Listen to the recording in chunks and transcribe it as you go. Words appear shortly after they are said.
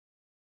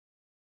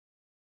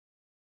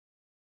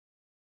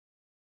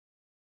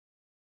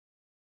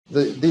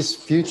This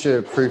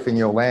Future-Proofing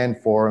Your Land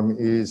Forum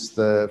is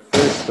the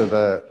first of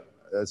a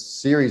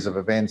series of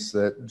events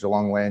that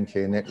Geelong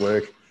Landcare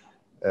Network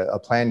are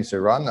planning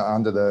to run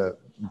under the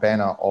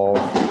banner of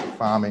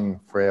Farming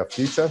for Our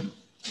Future.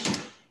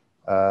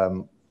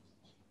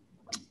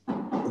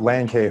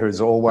 Landcare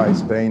has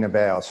always been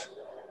about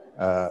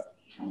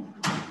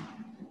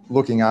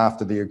looking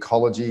after the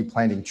ecology,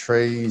 planting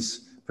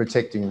trees,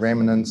 protecting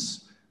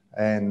remnants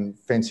and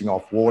fencing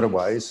off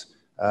waterways.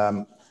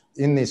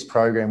 In this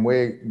program,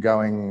 we're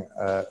going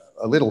a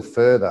little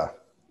further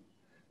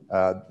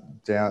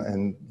down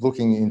and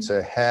looking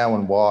into how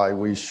and why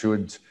we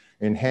should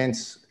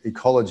enhance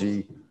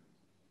ecology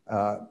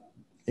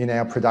in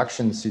our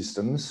production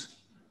systems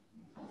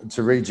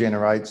to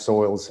regenerate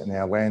soils and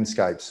our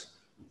landscapes.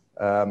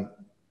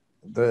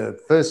 The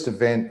first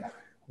event,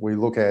 we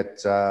look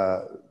at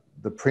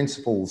the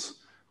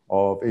principles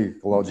of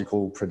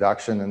ecological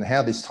production and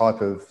how this type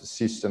of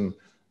system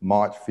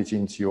might fit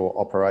into your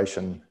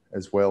operation,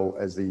 as well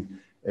as the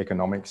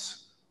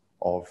economics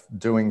of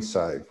doing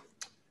so.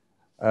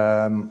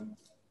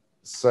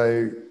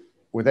 So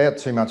without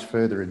too much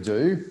further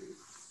ado,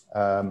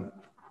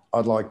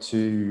 I'd like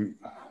to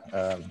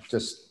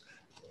just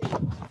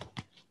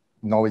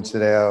acknowledge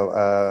that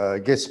our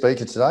guest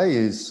speaker today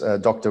is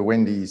Dr.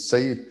 Wendy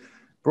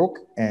Seabrook,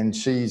 and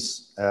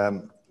she's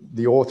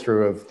the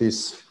author of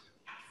this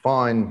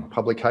fine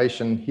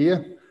publication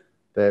here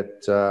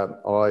that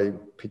I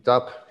picked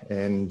up,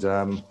 and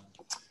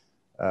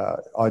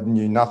I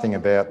knew nothing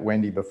about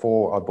Wendy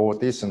before I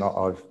bought this, and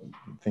I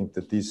think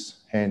that this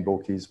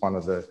handbook is one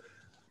of the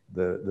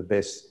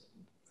best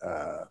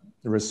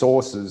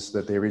resources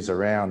that there is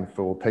around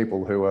for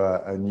people who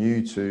are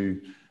new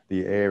to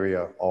the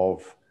area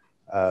of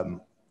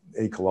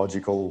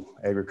ecological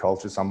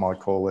agriculture. Some might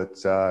call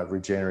it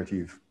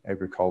regenerative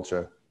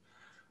agriculture.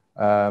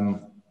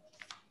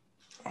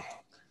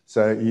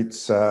 So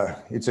it's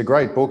a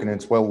great book and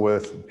it's well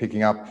worth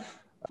picking up.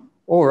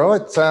 All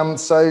right,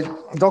 so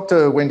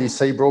Dr. Wendy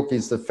Seabrook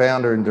is the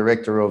founder and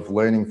director of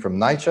Learning from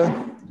Nature,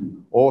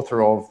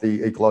 author of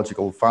the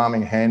Ecological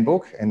Farming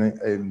Handbook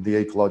and the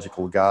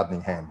Ecological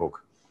Gardening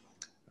Handbook,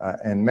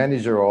 and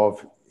manager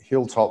of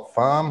Hilltop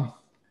Farm,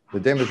 the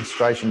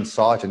demonstration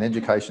site and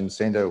education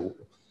centre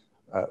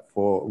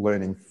for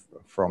learning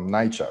from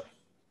nature.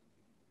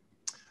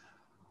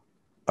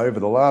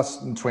 Over the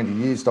last 20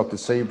 years, Dr.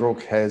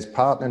 Seabrook has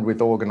partnered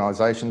with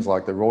organisations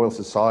like the Royal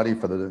Society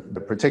for the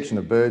Protection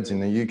of Birds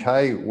in the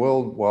UK,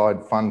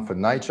 Worldwide Fund for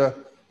Nature,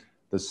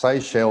 the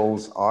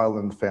Seychelles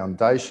Island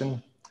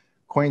Foundation,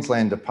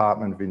 Queensland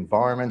Department of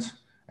Environment,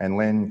 and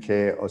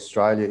Landcare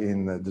Australia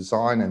in the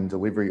design and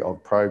delivery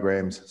of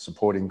programs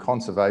supporting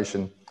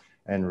conservation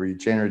and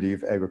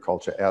regenerative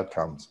agriculture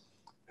outcomes.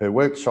 Her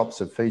workshops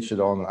have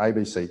featured on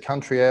ABC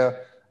Country Hour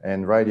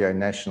and Radio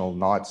National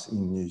Nights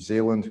in New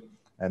Zealand,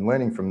 and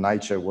Learning from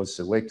Nature was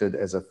selected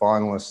as a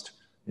finalist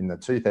in the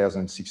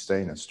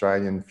 2016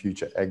 Australian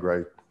Future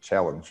Agro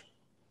Challenge.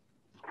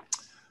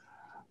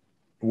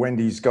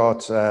 Wendy's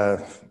got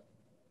a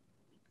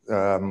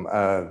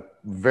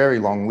very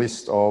long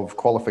list of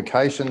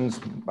qualifications,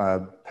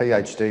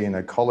 PhD in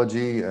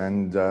ecology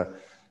and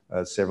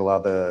several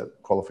other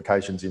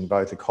qualifications in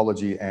both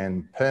ecology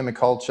and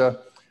permaculture.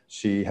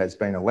 She has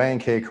been a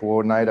land care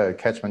coordinator, a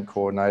catchment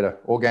coordinator,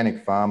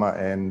 organic farmer,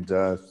 and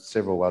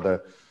several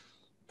other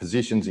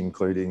positions,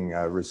 including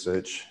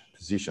research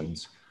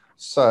positions.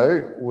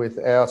 So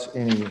without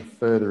any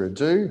further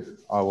ado,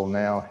 I will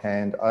now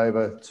hand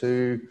over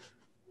to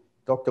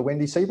Dr.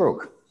 Wendy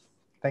Seabrook.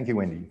 Thank you,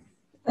 Wendy.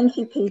 Thank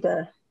you,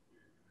 Peter.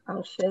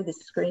 I'll share the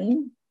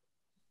screen.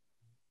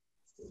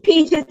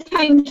 Peter,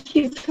 thank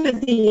you for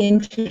the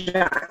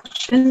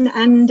introduction,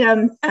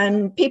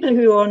 and people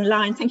who are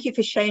online, thank you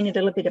for sharing a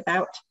little bit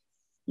about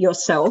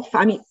yourself.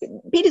 I mean,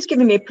 Peter's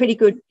given me a pretty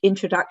good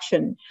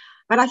introduction,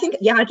 but I think,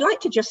 yeah, I'd like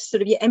to just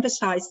sort of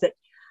emphasize that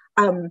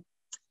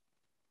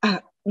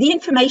the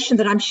information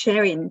that I'm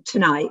sharing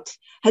tonight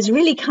has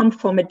really come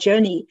from a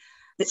journey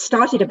that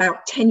started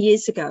about 10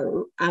 years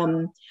ago.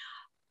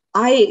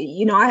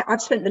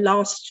 I've spent the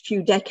last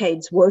few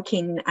decades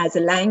working as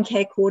a land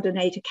care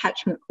coordinator,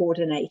 catchment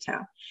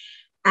coordinator,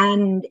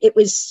 and it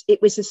was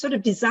a sort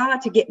of desire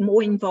to get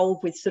more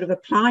involved with sort of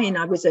applying.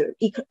 I was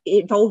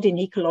involved in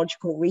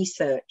ecological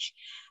research,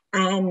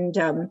 and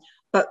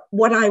but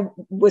what I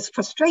was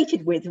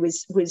frustrated with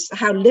was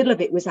how little of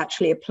it was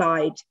actually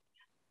applied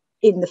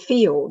in the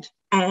field,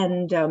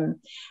 and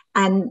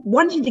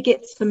wanting to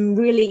get some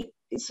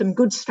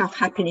good stuff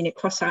happening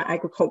across our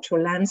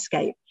agricultural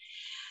landscape.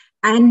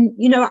 And,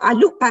 you know, I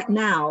look back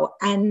now,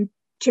 and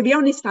to be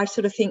honest, I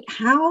sort of think,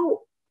 how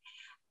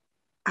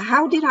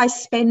did I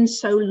spend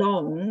so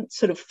long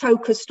sort of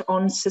focused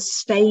on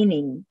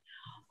sustainable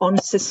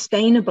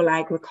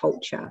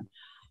agriculture?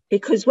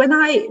 Because when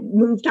I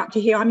moved up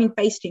to here, I'm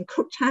based in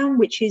Cooktown,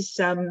 which is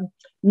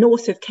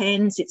north of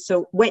Cairns. It's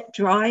a wet,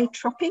 dry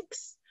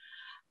tropics.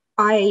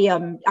 I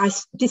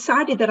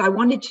decided that I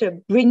wanted to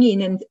bring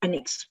in and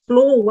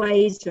explore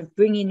ways of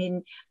bringing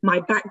in my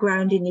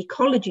background in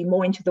ecology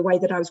more into the way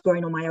that I was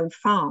growing on my own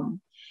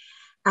farm.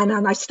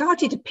 And I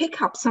started to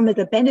pick up some of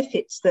the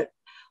benefits that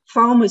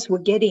farmers were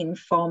getting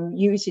from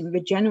using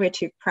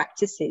regenerative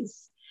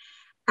practices.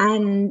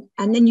 And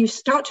then you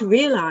start to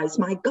realize,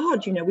 my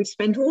God, you know, we've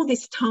spent all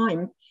this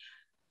time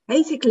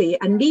basically,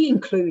 and me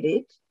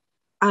included,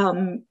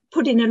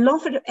 putting a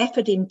lot of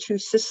effort into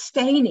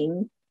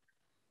sustaining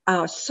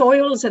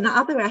soils and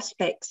other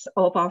aspects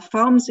of our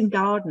farms and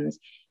gardens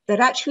that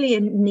actually are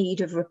in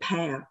need of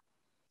repair.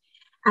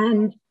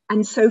 And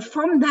so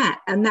from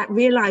that and that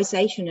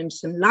realization and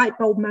some light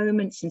bulb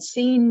moments and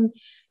seeing,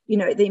 you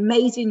know, the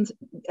amazing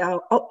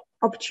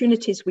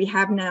opportunities we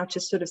have now to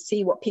sort of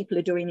see what people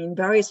are doing in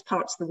various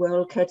parts of the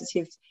world, courtesy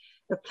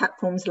of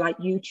platforms like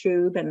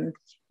YouTube and,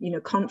 you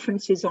know,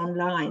 conferences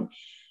online,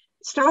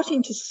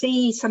 starting to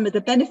see some of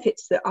the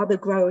benefits that other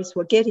growers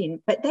were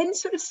getting, but then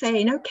sort of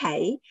saying,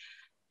 okay,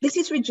 this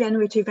is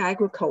regenerative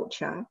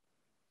agriculture,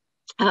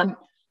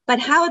 but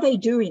how are they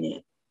doing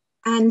it?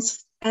 And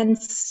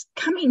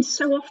coming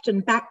so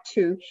often back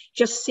to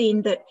just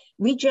seeing that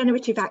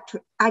regenerative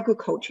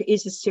agriculture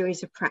is a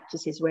series of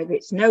practices, whether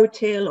it's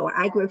no-till or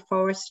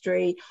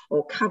agroforestry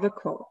or cover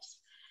crops.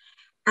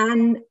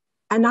 And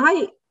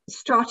I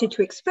started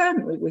to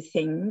experiment with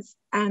things,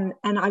 and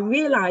I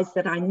realized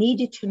that I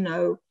needed to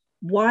know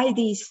why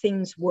these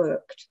things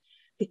worked,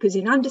 because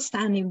in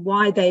understanding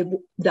why they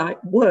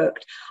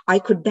worked, I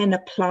could then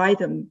apply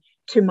them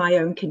to my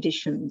own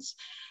conditions.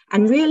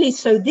 And really,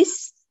 so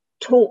this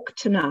talk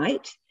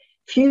tonight,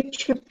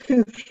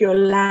 Future-Proof Your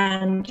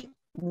Land,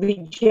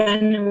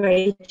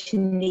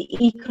 Regenerating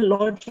the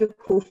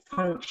Ecological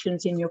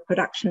Functions in Your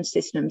Production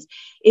Systems,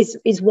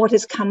 is what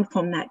has come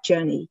from that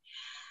journey.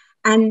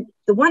 And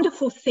the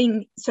wonderful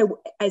thing,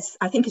 so as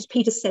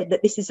Peter said,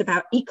 that this is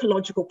about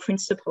ecological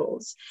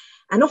principles.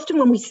 And often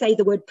when we say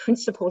the word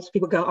principles,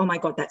 people go, oh my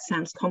God, that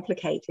sounds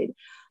complicated.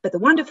 But the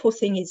wonderful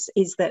thing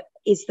is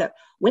that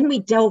when we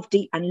delve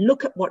deep and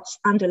look at what's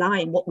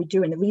underlying what we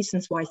do and the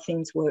reasons why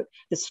things work,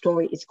 the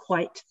story is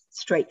quite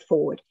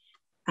straightforward.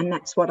 And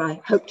that's what I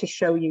hope to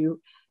show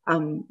you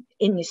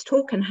in this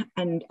talk.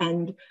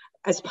 And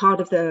as part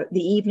of the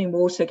evening, we're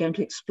also going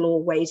to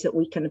explore ways that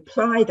we can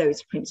apply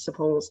those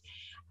principles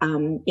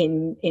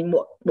in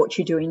what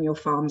you do in your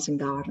farms and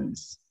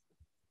gardens.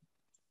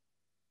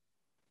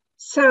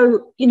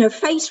 So, you know,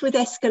 faced with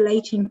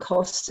escalating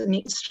costs and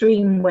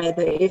extreme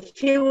weather, it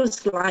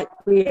feels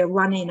like we are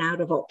running out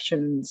of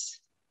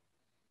options.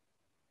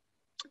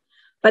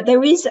 But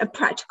there is a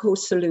practical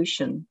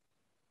solution.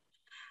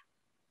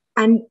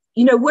 And,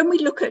 you know, when we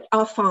look at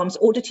our farms,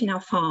 auditing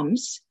our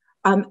farms,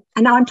 and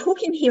I'm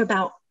talking here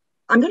about,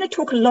 I'm going to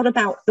talk a lot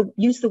about,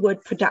 use the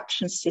word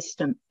production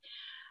system.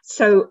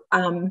 So,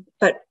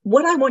 but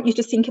what I want you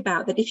to think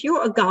about, that if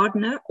you're a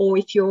gardener or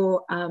if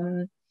you're,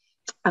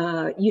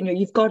 you know,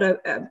 you've got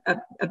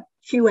a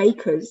few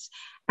acres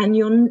and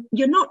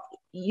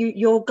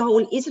your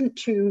goal isn't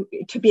to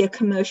be a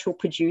commercial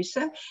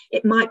producer.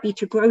 It might be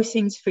to grow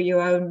things for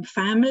your own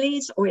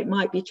families, or it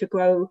might be to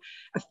grow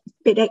a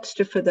bit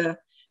extra for the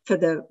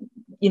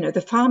you know,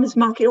 the farmers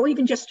market, or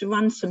even just to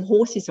run some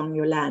horses on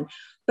your land.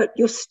 But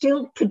you're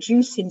still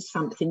producing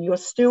something. You're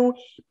still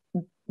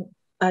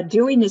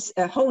doing this,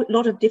 a whole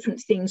lot of different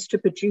things to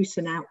produce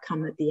an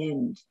outcome at the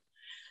end.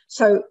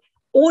 So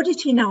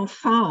auditing our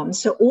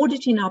farms, so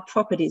auditing our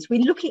properties, we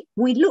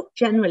look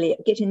generally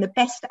at getting the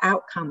best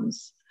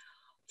outcomes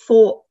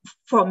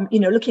from you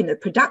know, looking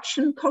at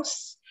production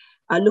costs,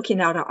 looking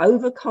at our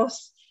over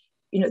costs,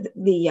 you know,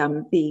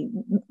 the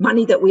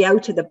money that we owe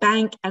to the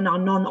bank, and our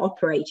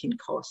non-operating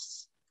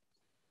costs.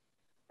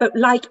 But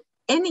like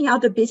any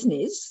other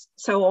business,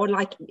 so, or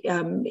like,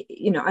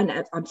 you know,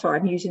 and I'm sorry,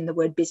 I'm using the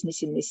word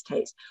business in this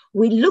case,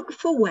 we look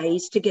for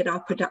ways to get our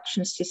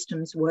production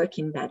systems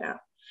working better.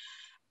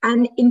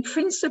 And in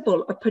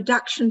principle, a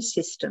production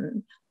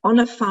system on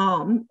a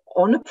farm,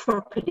 on a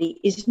property,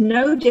 is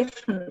no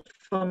different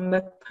from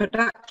a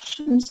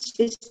production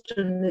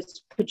system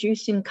that's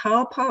producing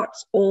car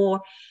parts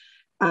or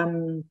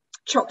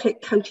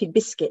chocolate-coated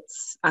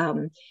biscuits.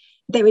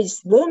 There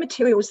is raw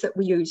materials that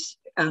we use,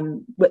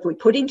 what we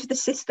put into the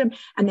system,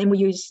 and then we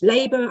use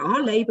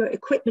our labor,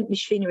 equipment,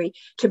 machinery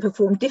to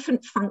perform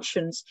different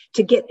functions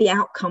to get the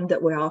outcome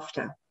that we're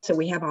after. So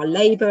we have our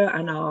labor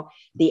and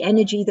the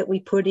energy that we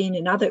put in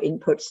and other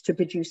inputs to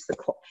produce the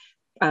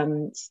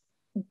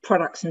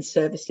products and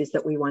services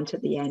that we want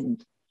at the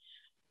end.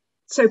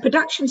 So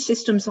production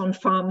systems on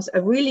farms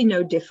are really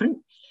no different.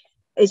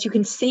 As you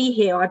can see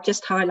here, I've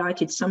just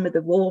highlighted some of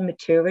the raw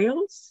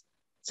materials.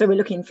 So we're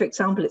looking, for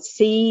example, at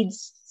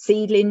seeds,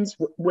 seedlings,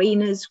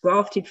 weaners,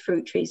 grafted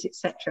fruit trees,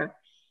 etc.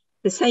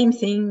 The same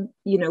thing,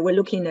 you know, we're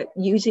looking at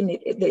using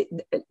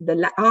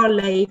our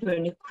labor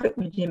and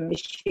equipment and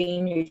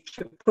machinery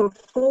to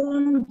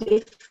perform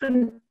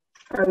different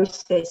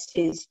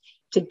processes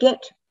to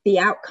get the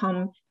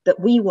outcome that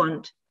we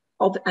want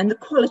and the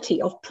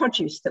quality of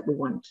produce that we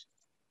want.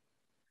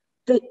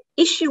 The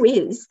issue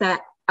is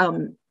that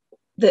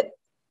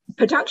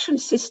production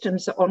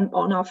systems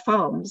on our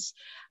farms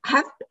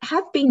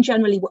have been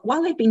generally,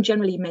 while they've been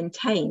generally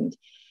maintained,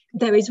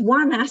 there is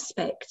one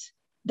aspect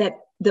that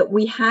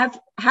we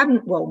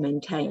haven't well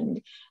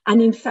maintained.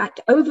 And in fact,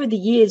 over the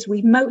years,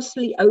 we've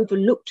mostly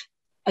overlooked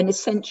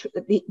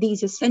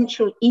these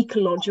essential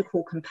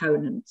ecological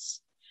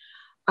components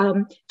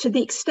to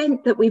the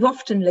extent that we've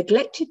often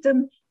neglected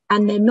them,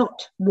 and they're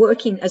not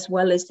working as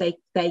well as they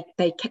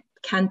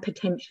can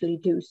potentially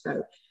do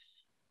so.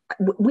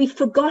 We've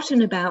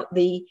forgotten about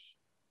the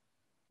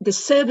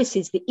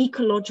services, the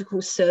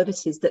ecological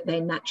services that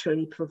they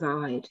naturally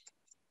provide.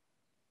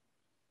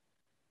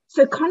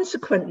 So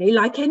consequently,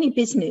 like any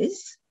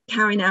business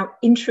carrying out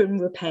interim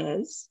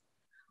repairs,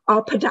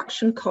 our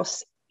production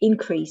costs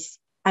increase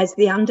as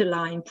the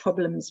underlying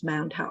problems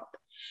mount up.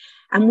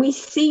 And we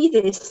see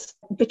this,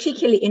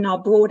 particularly in our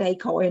broad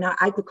acre or in our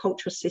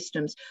agricultural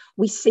systems,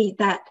 we see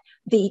that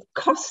the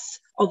costs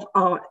of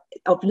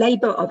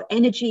labour, of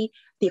energy,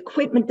 the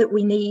equipment that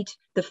we need,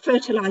 the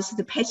fertilizers,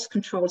 the pest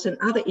controls and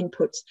other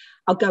inputs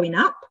are going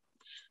up.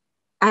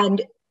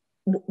 And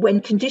when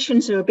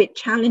conditions are a bit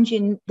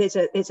challenging, there's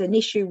an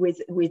issue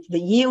with the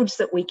yields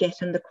that we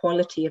get and the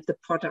quality of the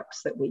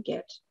products that we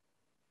get.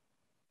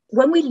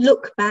 When we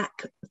look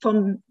back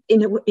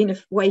in a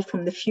way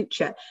from the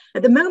future,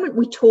 at the moment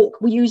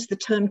we use the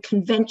term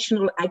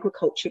conventional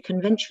agriculture,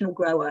 conventional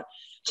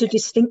to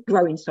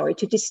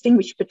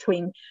distinguish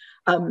between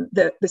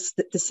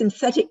the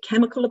synthetic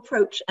chemical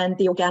approach and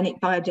the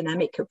organic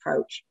biodynamic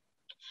approach.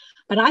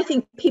 But I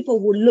think people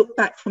will look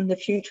back from the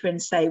future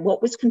and say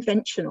what was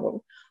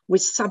conventional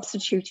was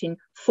substituting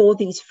for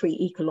these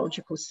free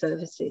ecological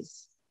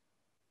services.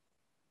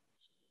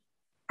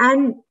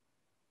 And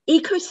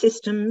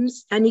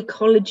ecosystems and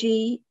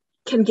ecology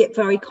can get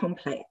very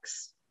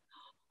complex.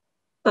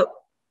 But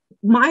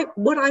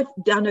what I've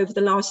done over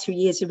the last few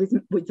years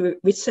with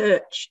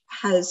research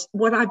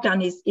what I've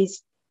done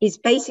is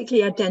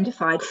basically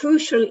identified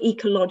crucial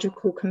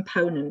ecological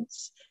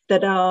components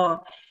that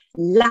are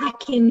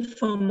lacking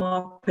from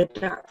our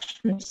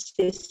production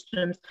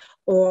systems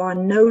or are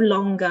no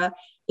longer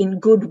in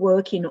good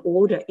working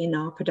order in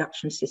our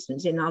production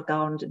systems, in our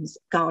gardens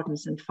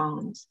and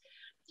farms.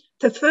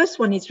 The first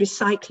one is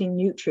recycling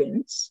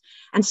nutrients.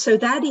 And so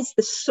that is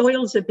the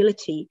soil's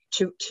ability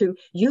to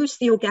use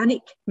the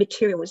organic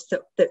materials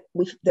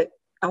that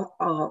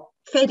are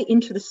fed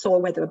into the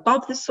soil, whether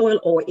above the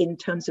soil or in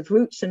terms of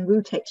roots and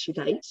root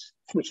exudates,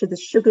 which are the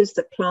sugars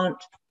that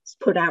plants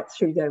put out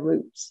through their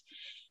roots.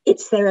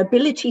 It's their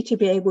ability to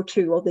be able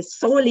to, or the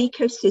soil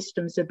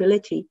ecosystem's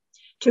ability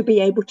to be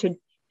able to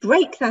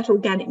break that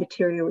organic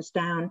materials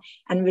down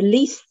and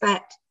release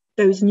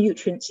those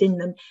nutrients in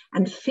them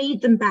and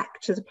feed them back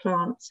to the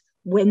plants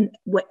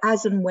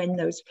as and when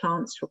those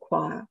plants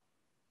require.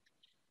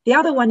 The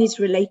other one is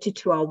related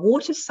to our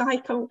water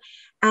cycle.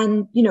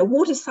 And,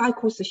 water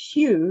cycles are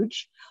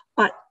huge,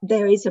 but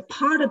there is a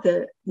part of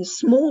the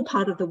small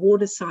part of the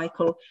water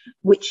cycle,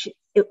 which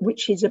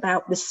is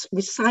about the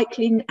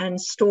recycling and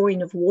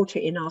storing of water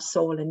in our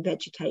soil and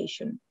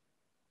vegetation.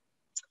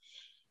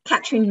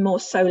 Capturing more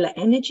solar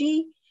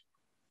energy,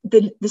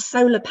 the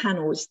solar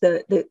panels,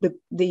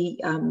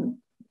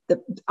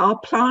 our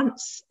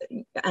plants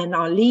and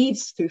our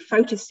leaves through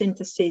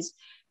photosynthesis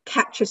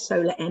capture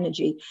solar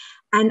energy.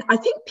 And I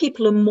think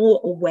people are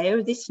more aware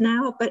of this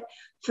now, but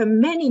for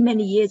many,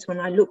 many years when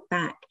I look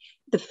back,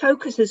 the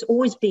focus has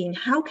always been,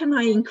 how can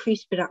I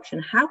increase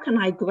production? How can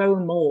I grow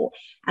more?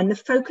 And the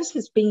focus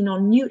has been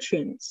on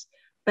nutrients.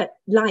 But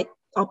like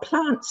our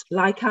plants,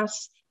 like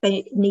us,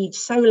 they need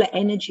solar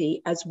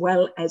energy as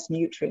well as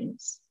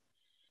nutrients.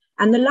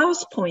 And the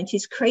last point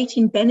is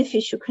creating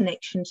beneficial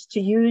connections to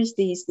use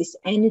this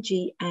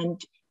energy and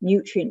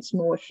nutrients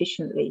more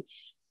efficiently.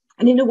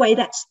 And in a way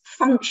that's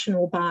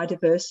functional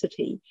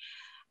biodiversity.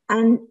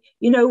 And,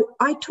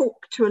 I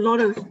talk to a lot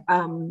of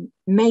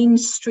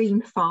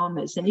mainstream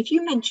farmers. And if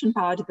you mention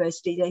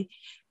biodiversity,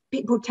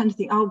 people tend to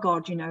think, oh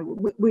God,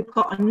 we've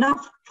got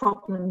enough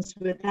problems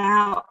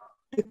without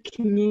the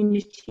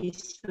community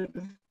sort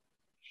of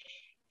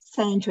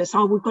saying to us,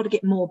 oh, we've got to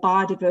get more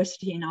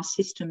biodiversity in our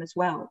system as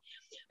well.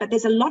 But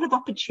there's a lot of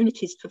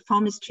opportunities for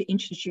farmers to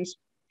introduce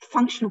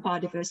functional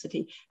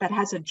biodiversity that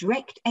has a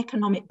direct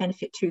economic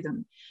benefit to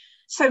them.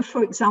 So,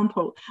 for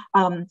example,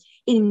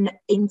 in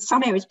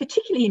some areas,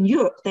 particularly in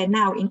Europe, they're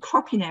now in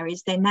cropping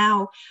areas, they're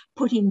now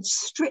putting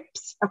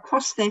strips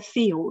across their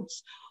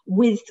fields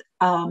with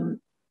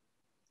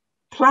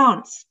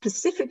plants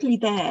specifically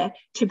there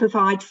to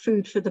provide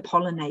food for the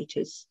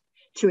pollinators,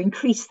 to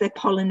increase their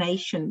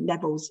pollination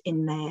levels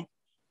in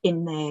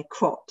their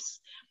crops.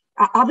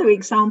 Other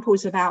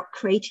examples about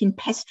creating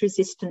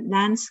pest-resistant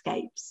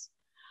landscapes.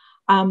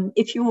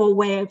 If you're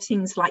aware of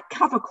things like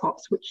cover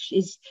crops, which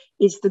is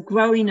the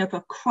growing of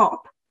a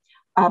crop,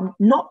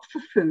 not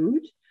for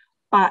food,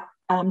 but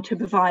to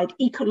provide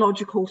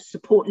ecological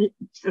support,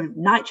 sort of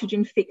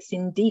nitrogen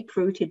fixing,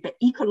 deep-rooted, but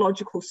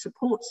ecological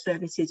support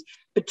services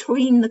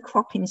between the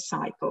cropping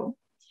cycle.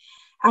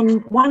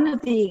 And one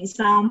of the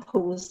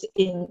examples,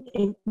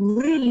 a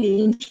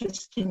really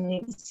interesting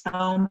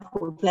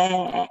example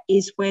there,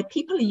 is where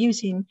people are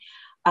using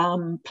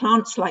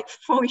plants like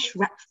forage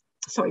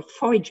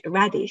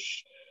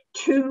radish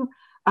to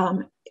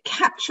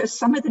capture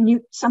some of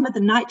the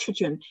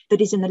nitrogen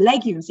that is in the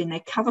legumes in their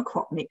cover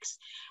crop mix,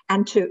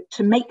 and to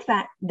make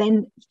that,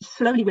 then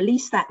slowly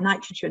release that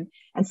nitrogen,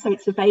 and so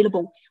it's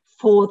available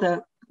for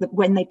the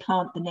when they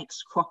plant the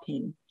next crop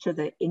into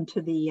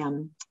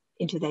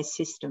their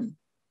system.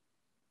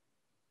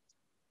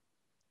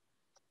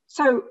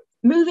 So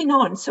moving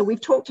on, so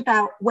we've talked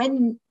about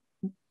when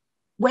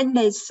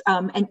there's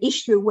an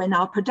issue, when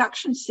our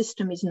production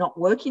system is not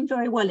working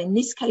very well. In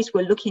this case,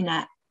 we're looking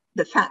at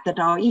the fact that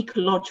our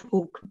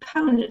ecological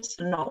components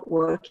are not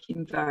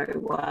working very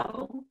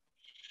well.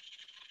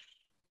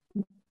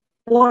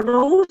 What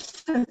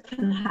also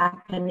can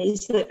happen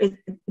is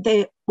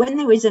that when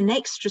there is an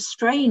extra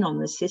strain on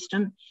the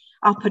system,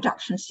 our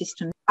production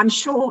system, I'm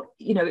sure,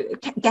 you know,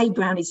 Gabe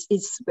Brown is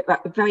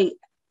very,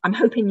 I'm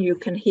hoping you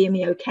can hear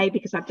me okay,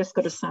 because I've just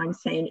got a sign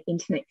saying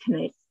internet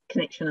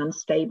connection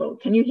unstable.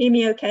 Can you hear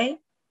me okay?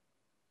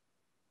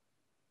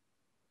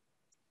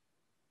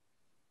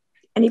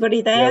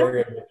 Anybody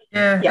there?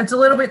 Yeah, it's a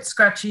little bit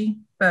scratchy,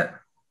 but.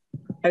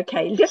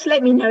 Okay, just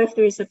let me know if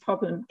there is a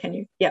problem, can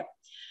you? Yeah.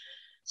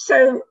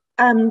 So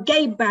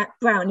Gabe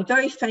Brown, a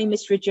very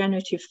famous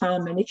regenerative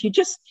farmer, and if you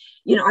just,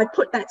 you know, I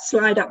put that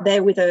slide up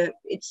there with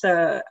it's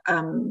a,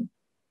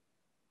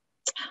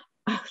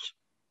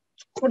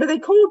 what are they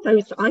called?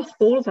 Those ice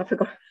balls, I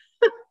forgot.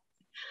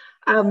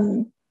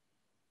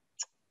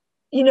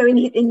 You know,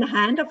 in the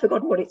hand, I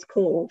forgot what it's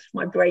called.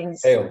 My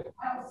brain's hail.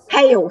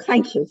 Hail.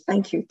 Thank you,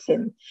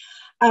 Tim.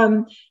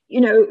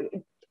 You know,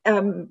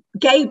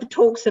 Gabe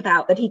talks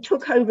about that he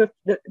took over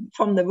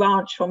from the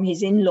ranch from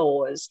his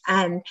in-laws,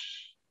 and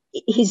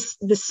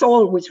the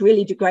soil was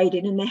really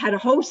degraded, and they had a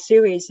whole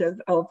series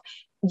of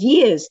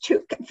years,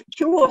 two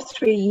or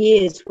 3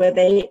 years, where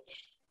they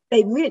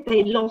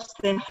lost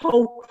their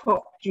whole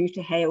crop due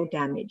to hail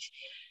damage.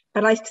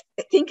 But I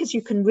think, as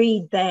you can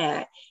read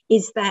there,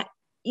 is that,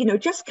 you know,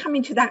 just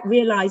coming to that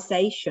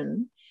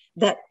realization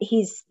that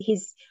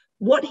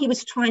what he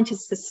was trying to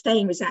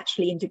sustain was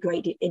actually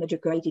in a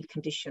degraded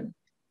condition.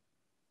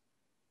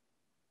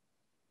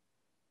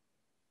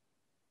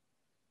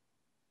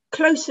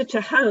 Closer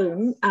to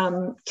home,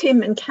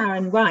 Tim and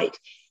Karen Wright,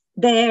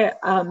 they're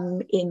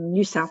in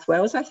New South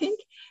Wales, I think.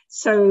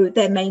 So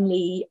they're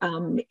mainly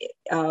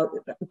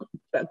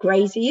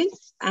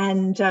graziers,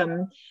 and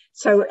and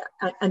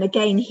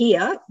again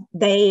here,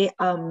 they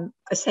are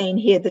saying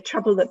here the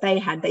trouble that they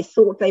had, they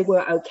thought they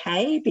were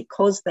okay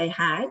because they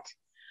had,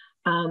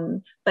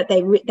 but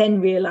they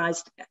then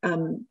realized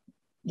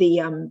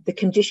the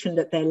condition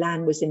that their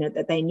land was in,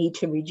 that they need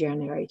to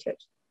regenerate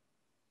it.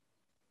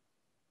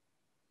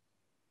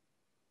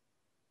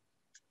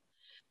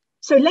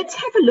 So let's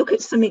have a look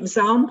at some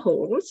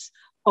examples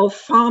of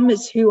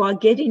farmers who are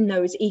getting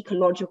those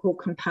ecological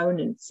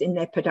components in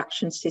their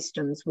production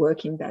systems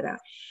working better.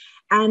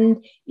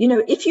 And, you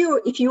know, if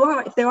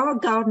there are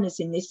gardeners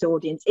in this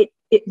audience,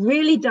 it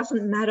really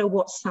doesn't matter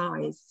what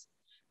size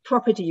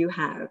property you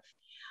have.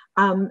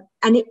 And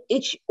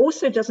it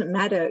also doesn't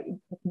matter,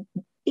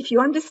 if you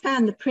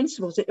understand the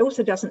principles, it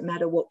also doesn't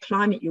matter what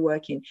climate you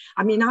work in.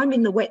 I mean, I'm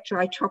in the wet,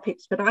 dry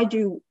tropics, but I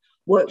do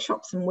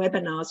workshops and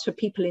webinars for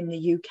people in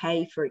the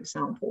UK, for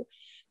example.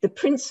 The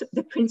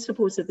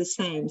principles are the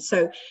same.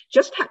 So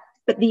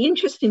but the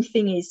interesting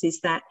thing is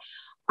that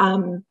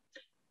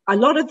a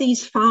lot of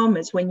these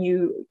farmers, when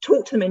you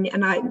talk to them,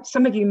 and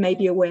some of you may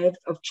be aware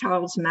of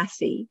Charles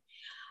Massey,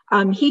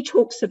 he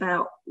talks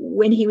about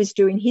when he was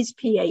doing his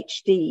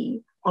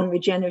PhD on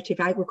regenerative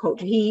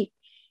agriculture, he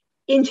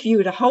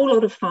interviewed a whole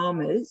lot of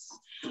farmers,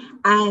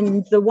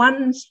 and the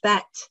ones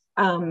that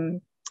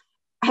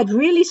had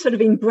really sort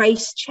of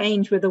embraced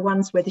change were the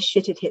ones where the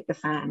shit had hit the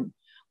fan,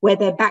 where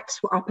their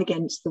backs were up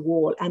against the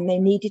wall and they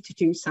needed to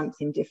do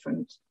something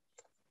different.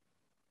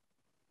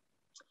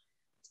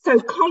 So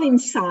Colin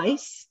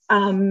Seiss,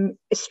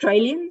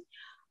 Australian,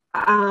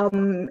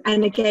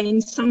 and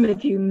again, some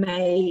of you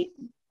may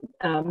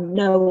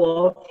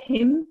know of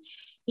him.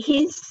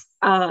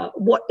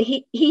 What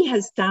he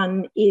has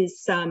done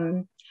is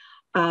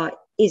a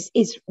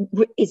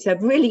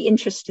really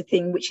interesting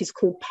thing, which is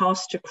called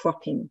pasture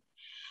cropping.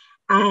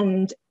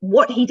 And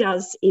what he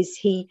does is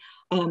he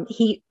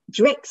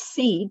direct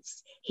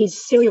seeds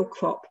his cereal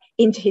crop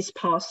into his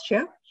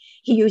pasture.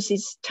 He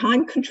uses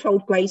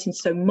time-controlled grazing,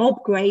 so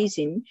mob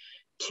grazing,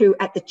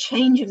 at the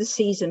change of the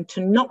season to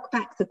knock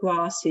back the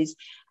grasses,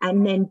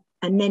 and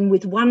then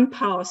with one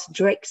pass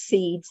direct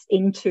seeds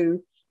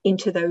into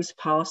those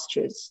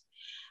pastures.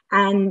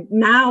 And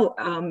now,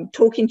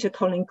 talking to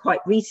Colin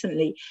quite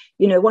recently,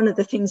 you know, one of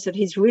the things that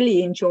he's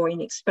really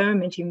enjoying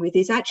experimenting with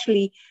is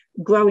actually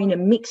growing a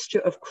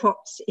mixture of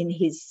crops in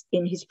his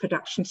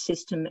production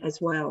system as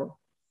well.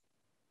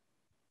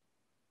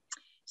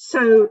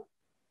 So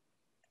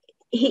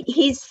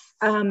he's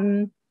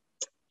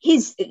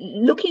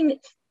looking.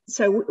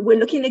 So we're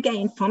looking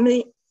again from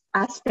the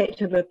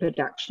aspect of a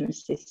production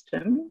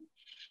system.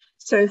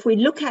 So if we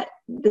look at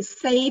the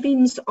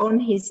savings on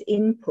his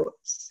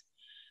inputs,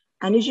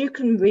 and as you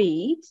can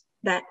read,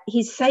 that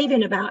he's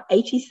saving about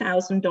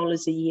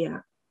 $80,000 a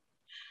year.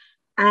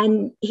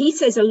 And he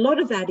says a lot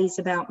of that is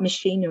about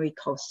machinery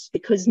costs,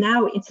 because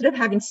now instead of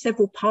having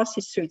several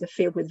passes through the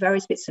field with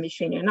various bits of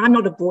machinery, and I'm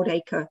not a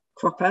broadacre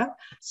cropper,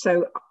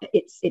 so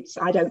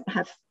I don't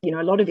have, you know,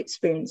 a lot of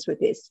experience with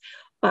this,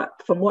 but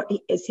from what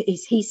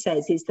he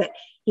says is that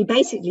he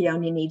basically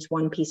only needs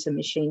one piece of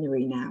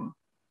machinery now.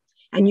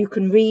 And you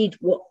can read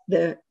what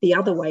the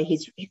other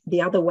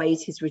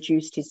ways he's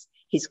reduced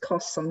his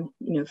costs on,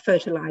 you know,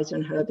 fertilizer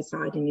and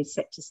herbicide and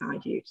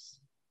insecticide use.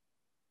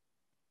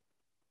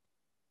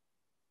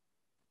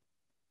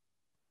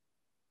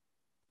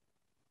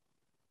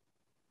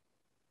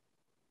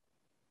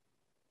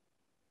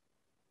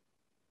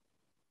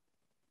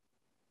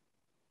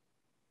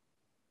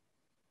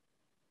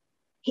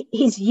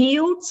 His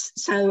yields,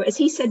 so as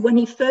he said, when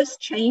he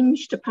first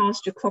changed to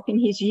pasture cropping,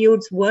 his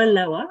yields were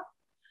lower,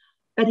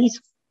 but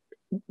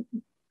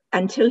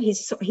until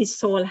his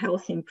soil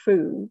health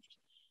improved,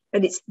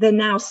 but they're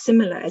now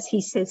similar, as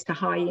he says, to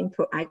high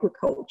input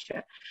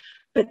agriculture.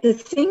 But the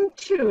thing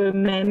to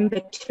remember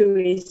too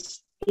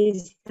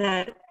is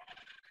that,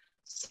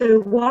 so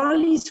while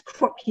his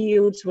crop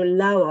yields were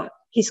lower,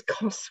 his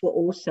costs were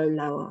also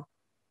lower.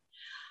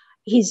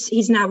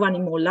 He's now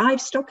running more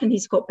livestock and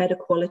he's got better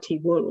quality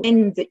wool.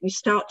 And that you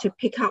start to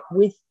pick up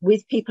with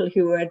people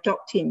who are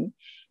adopting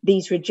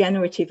these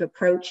regenerative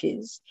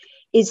approaches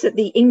is that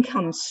the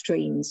income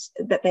streams,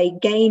 that they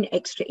gain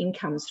extra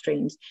income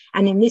streams.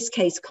 And in this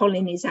case,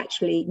 Colin is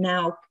actually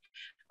now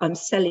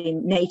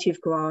selling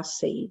native grass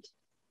seed.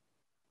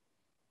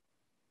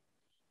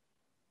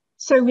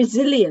 So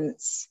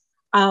resilience,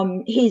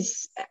 and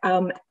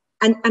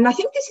I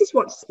think this is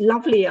what's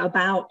lovely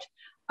about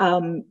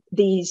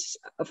these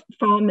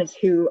farmers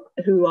who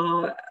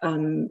are,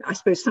 I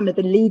suppose, some of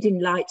the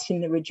leading lights in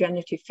the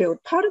regenerative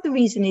field. Part of the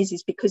reason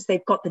is because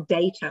they've got the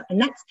data,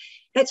 and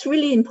that's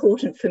really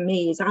important for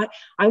me. Is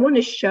I want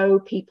to show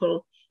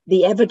people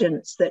the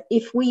evidence that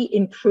if we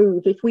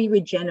improve, if we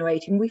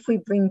regenerate, and if we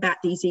bring back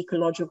these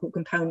ecological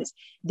components,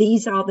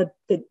 these are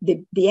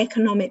the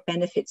economic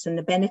benefits and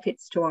the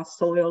benefits to our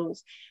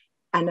soils,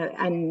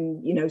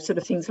 and you know, sort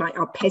of things like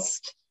our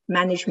pest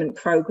management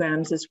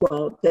programs as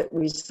well that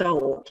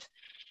result.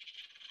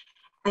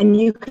 And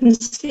you can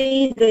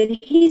see that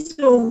his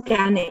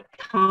organic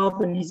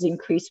carbon has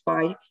increased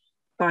by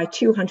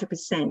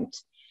 200%.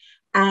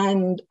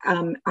 And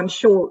I'm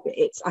sure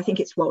I think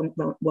it's well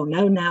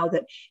known now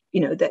that, you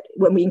know, that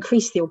when we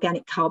increase the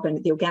organic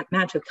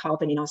amount of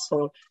carbon in our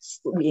soil,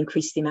 we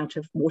increase the amount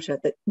of water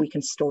that we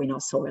can store in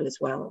our soil as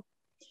well.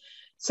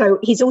 So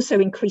he's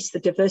also increased the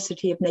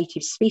diversity of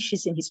native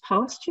species in his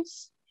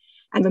pastures.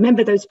 And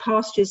remember, those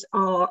pastures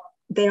are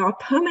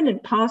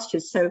permanent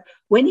pastures. So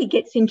when he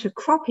gets into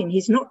cropping,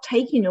 he's not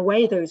taking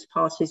away those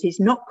pastures. He's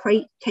not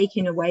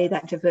taking away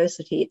that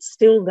diversity. It's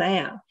still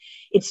there.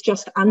 It's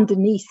just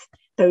underneath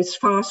those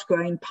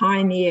fast-growing,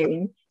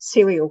 pioneering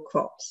cereal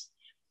crops.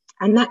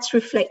 And that's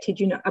reflected,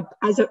 you know,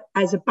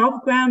 as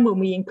above ground. When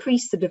we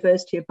increase the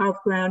diversity above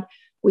ground,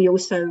 we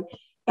also,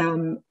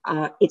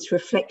 it's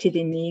reflected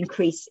in the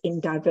increase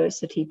in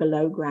diversity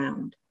below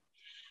ground.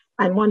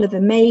 And one of the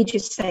major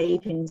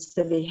savings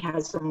that he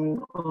has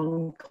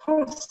on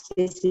costs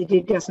is that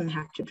he doesn't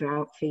have to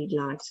drought feed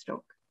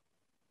livestock.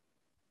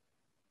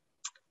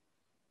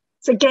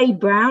 So Gabe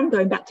Brown,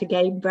 going back to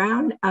Gabe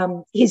Brown,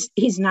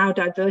 he's now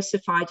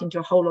diversified into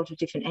a whole lot of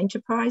different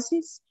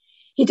enterprises.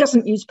 He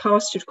doesn't use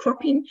pastured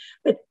cropping,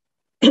 but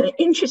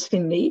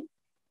interestingly,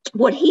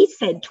 what he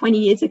said 20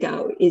 years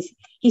ago is,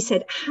 he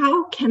said,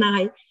 how can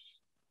I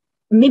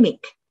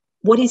mimic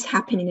what is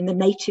happening in the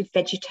native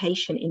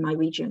vegetation in my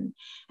region?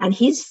 And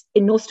he's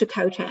in North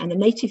Dakota, and the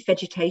native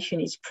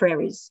vegetation is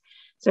prairies.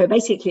 So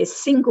basically a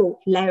single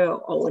layer,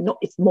 or not,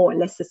 it's more or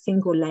less a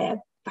single layer,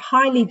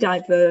 highly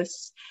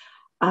diverse,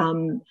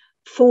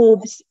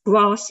 forbs,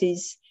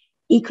 grasses,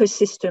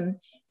 ecosystem,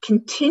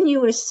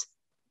 continuous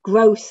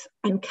growth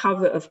and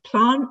cover of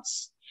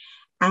plants.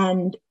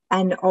 And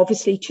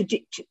obviously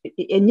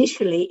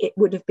initially it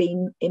would have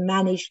been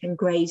managed and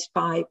grazed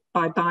by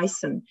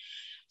bison.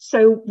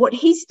 So what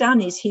he's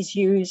done is he's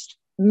used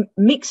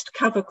mixed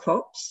cover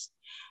crops,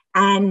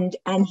 and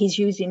he's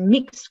using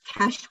mixed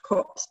cash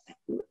crops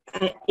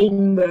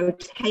in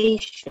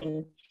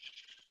rotation.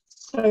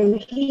 So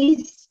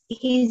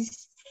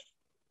he's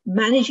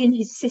managing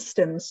his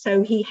system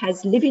so he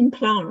has living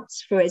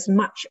plants for as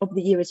much of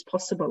the year as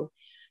possible.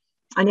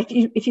 And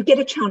if you get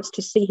a chance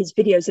to see his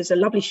videos, there's a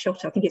lovely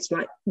shot, I think it's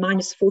like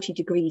 -40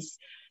 degrees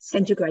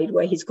centigrade,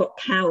 where he's got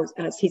cows,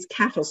 his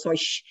cattle,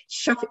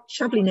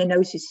 shoveling their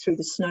noses through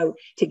the snow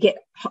to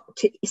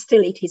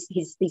still eat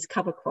these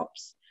cover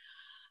crops.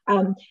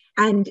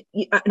 And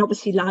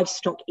obviously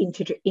livestock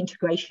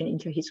integration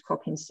into his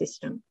cropping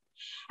system.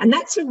 And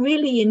that's a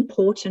really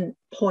important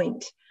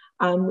point,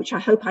 which I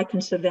hope I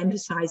can sort of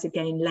emphasize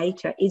again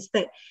later, is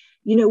that,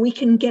 you know, we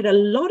can get a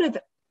lot of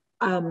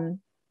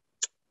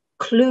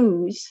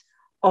clues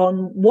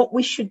on what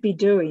we should be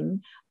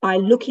doing by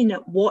looking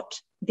at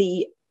what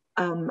the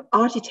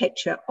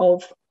architecture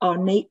of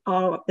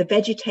the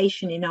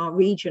vegetation in our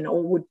region,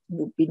 or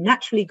would be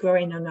naturally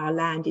growing on our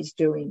land, is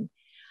doing.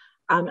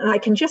 And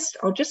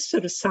I'll just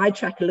sort of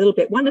sidetrack a little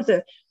bit. One of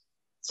the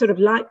sort of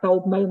light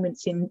bulb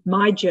moments in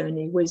my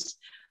journey was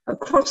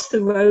across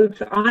the road.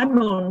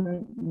 I'm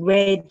on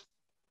red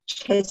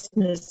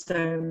chestnut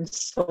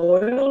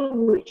soil,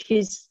 which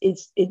is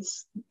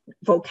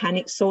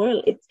volcanic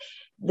soil.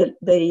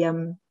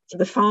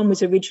 The farm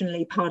was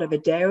originally part of a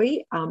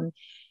dairy.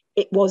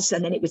 It was,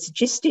 and then it was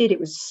gisted. It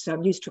was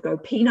used to grow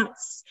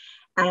peanuts.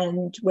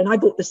 And when I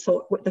bought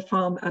the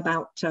farm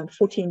about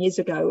 14 years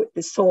ago,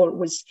 the soil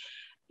was,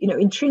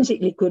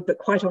 intrinsically good, but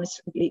quite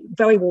honestly,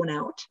 very worn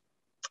out.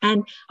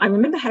 And I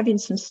remember having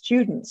some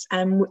students,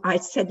 and I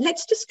said,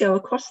 let's just go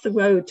across the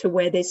road to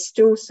where there's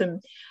still some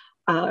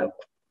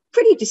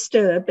pretty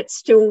disturbed, but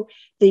still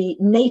the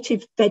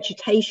native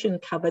vegetation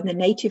cover, the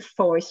native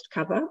forest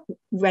cover,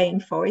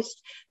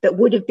 rainforest, that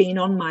would have been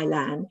on my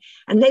land.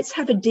 And let's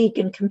have a dig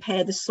and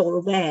compare the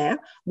soil there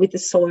with the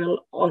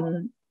soil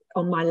on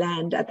my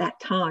land at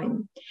that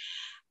time.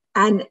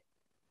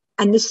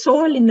 And the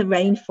soil in the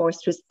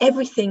rainforest was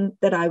everything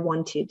that I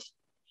wanted.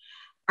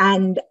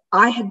 And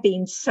I had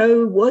been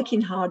so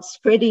working hard,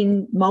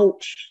 spreading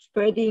mulch,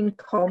 spreading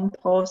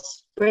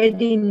compost,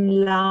 spreading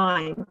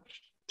lime,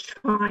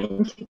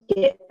 trying to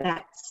get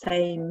that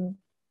same,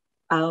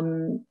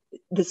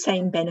 the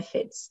same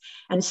benefits.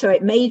 And so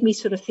it made me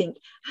sort of think,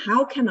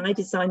 how can I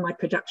design my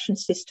production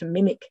system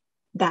mimic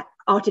that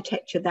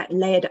architecture, that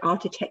layered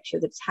architecture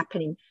that's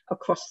happening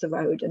across the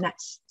road? And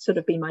that's sort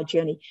of been my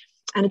journey.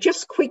 And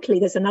just quickly,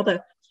 there's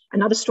another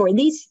story.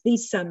 This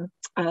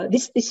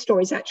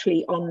story is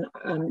actually on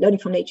Learning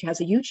from Nature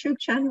has a YouTube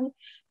channel,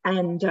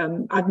 and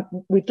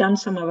we've done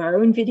some of our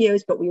own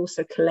videos, but we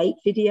also collate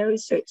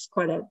videos, so it's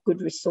quite a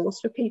good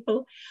resource for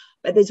people.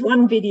 But there's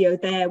one video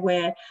there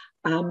where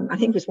I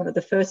think it was one of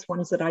the first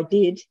ones that I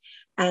did,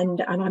 and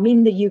I'm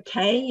in the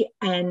UK,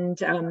 and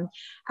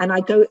I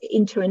go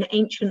into an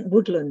ancient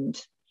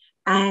woodland,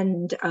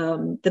 and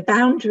the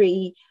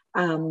boundary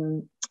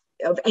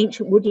of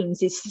ancient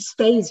woodlands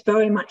stays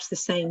very much the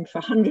same for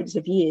hundreds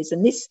of years,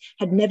 and this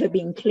had never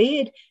been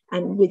cleared.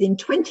 And within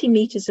 20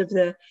 meters of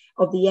the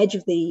edge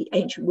of the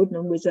ancient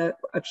woodland was a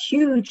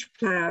huge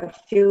ploughed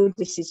field.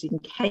 This is in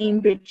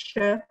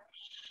Cambridgeshire,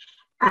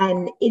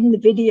 and in the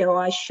video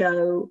I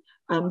show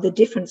the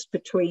difference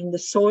between the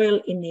soil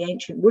in the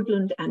ancient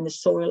woodland and the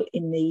soil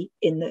in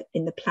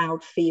the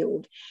ploughed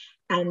field,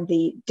 and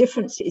the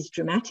difference is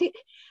dramatic.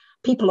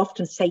 People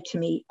often say to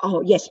me,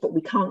 oh, yes, but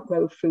we can't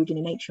grow food in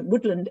an ancient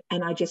woodland.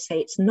 And I just say,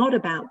 it's not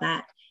about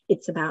that.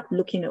 It's about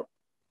looking at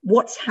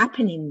what's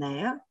happening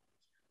there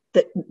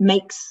that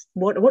makes,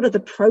 what are the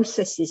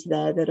processes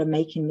there that are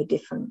making the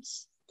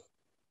difference?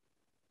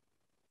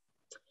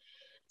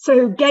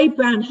 So Gabe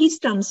Brown, he's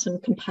done some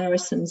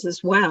comparisons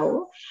as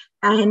well.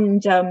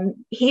 And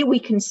here we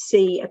can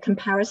see a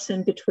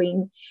comparison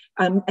between,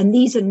 and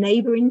these are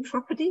neighboring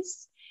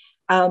properties.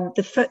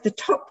 The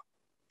top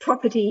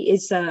property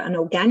is an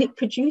organic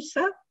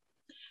producer,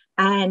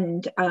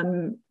 and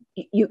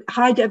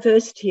high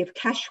diversity of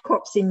cash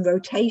crops in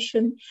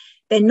rotation.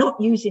 They're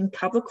not using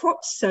cover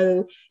crops,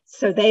 so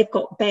they've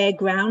got bare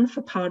ground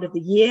for part of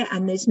the year,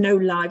 and there's no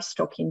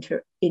livestock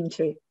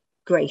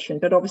integration,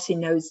 but obviously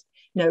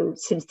no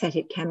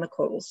synthetic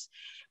chemicals.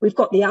 We've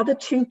got the other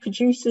two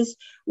producers,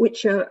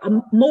 which are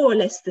more or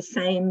less the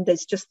same.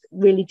 There's just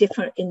really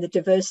different in the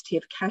diversity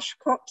of cash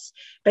crops,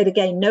 but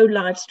again, no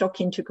livestock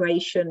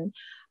integration,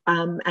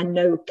 and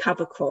no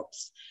cover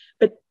crops.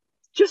 But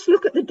just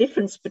look at the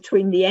difference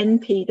between the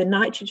NP, the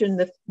nitrogen,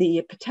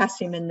 the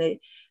potassium, and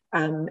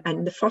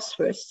the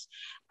phosphorus,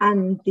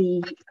 and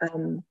the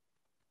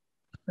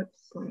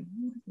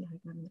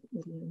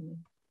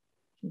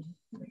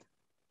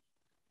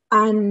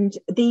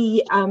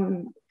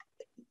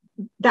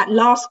that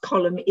last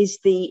column is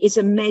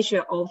a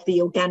measure of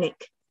the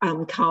organic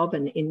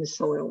carbon in the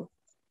soil.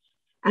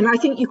 And I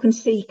think you can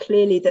see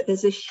clearly that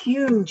there's a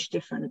huge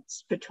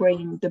difference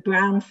between the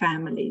Brown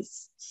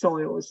family's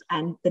soils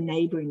and the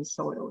neighboring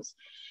soils.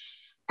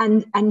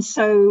 And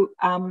so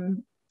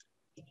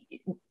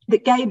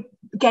the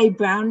Gabe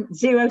Brown,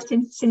 zero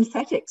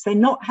synthetics, they're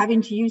not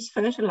having to use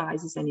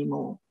fertilizers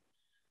anymore.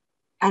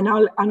 And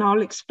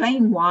I'll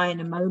explain why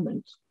in a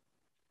moment.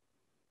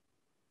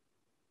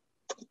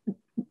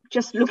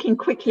 Just looking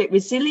quickly at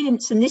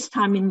resilience, and this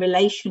time in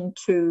relation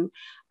to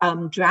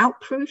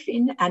drought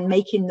proofing and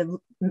making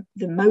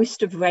the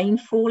most of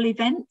rainfall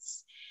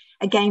events.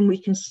 Again,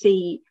 we can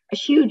see a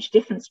huge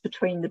difference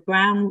between the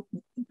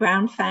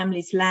Brown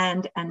family's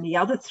land and the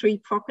other three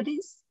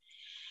properties.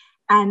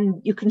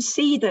 And you can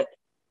see that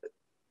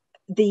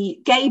the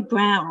Gabe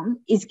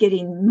Brown is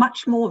getting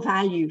much more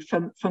value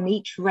from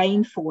each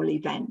rainfall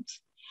event.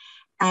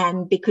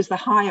 And because the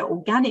higher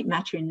organic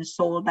matter in the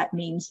soil, that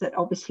means that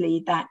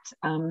obviously that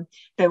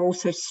they're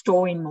also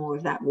storing more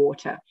of that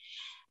water.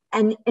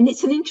 And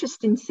it's an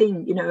interesting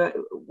thing, you know,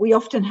 we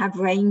often have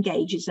rain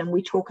gauges and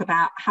we talk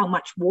about how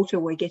much water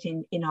we're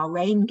getting in our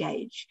rain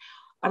gauge.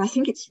 But I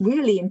think it's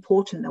really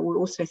important that we're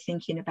also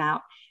thinking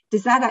about,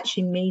 does that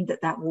actually mean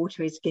that that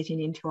water is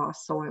getting into our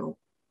soil?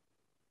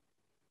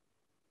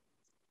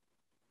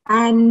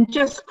 And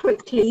just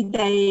quickly,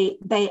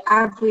 they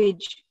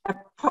average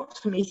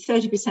approximately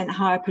 30%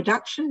 higher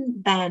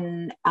production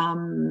than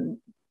the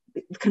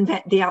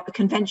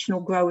conventional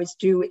growers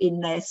do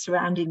in their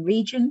surrounding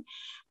region,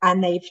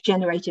 and they've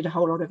generated a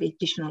whole lot of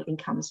additional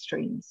income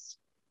streams.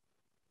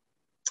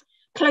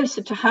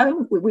 Closer to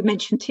home, we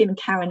mentioned Tim and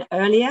Karen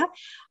earlier.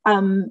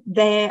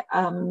 They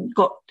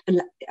got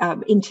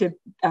into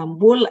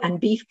wool and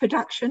beef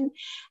production,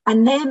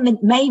 and their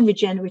main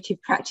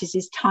regenerative practice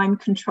is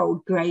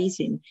time-controlled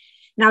grazing.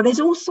 Now, there's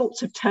all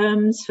sorts of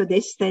terms for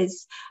this.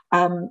 There's,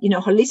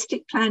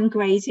 holistic plan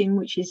grazing,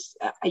 which is,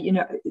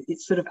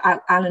 it's sort of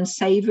Alan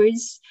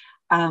Savory's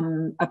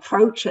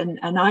approach, and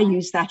I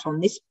use that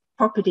on this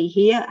property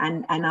here,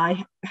 and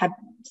I have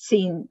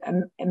seen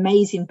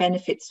amazing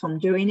benefits from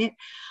doing it.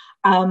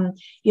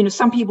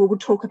 Some people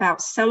would talk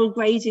about cell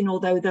grazing,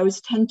 although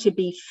those tend to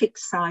be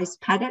fixed size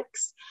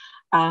paddocks.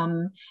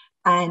 I'm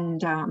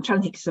trying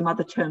to think of some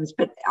other terms,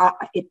 but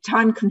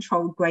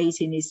time-controlled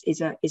grazing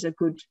is a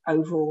good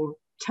overall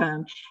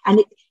term.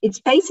 And it's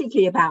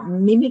basically about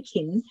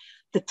mimicking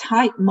the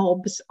tight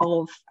mobs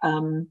of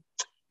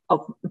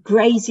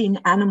grazing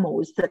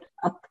animals that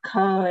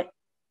occur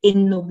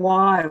in the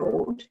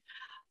wild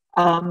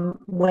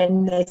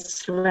when they're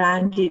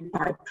surrounded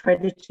by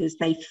predators.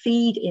 They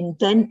feed in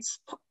dense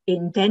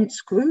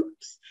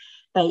groups.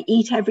 They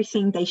eat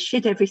everything, they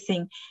shit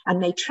everything,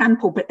 and they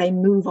trample, but they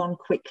move on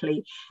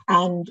quickly.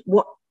 And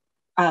what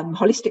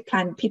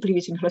people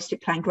using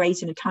holistic plan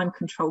grazing and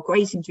time-controlled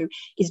grazing do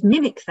is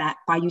mimic that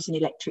by using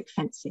electric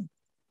fencing.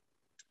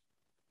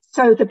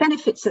 So the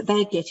benefits that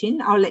they're getting,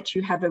 I'll let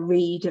you have a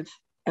read of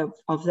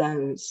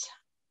those.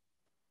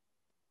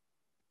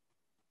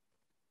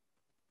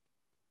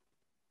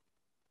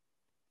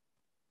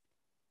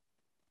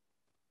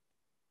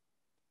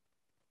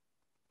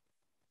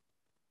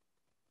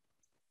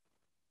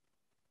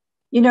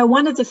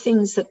 One of the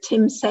things that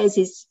Tim says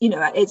is,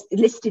 it's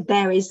listed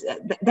there, is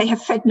they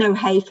have fed no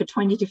hay for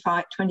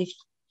 25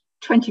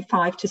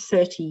 to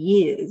 30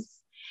 years.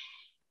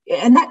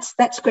 And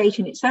that's great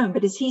in its own.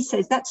 But as he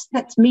says, that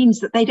means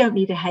that they don't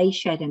need a hay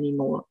shed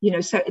anymore,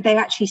 so they're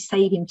actually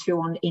saving too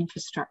on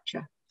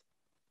infrastructure.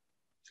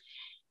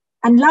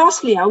 And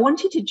lastly, I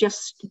wanted to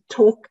just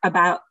talk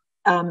about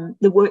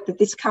the work that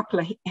this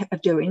couple are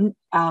doing.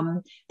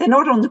 They're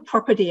not on the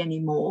property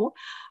anymore.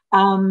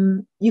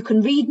 You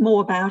can read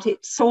more about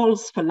it.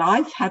 Soils for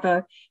Life have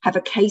a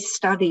case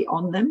study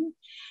on them,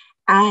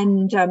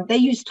 and they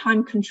use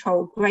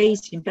time-controlled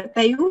grazing, but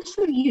they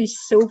also use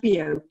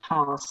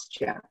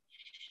silvopasture.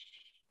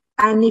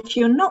 And if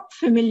you're not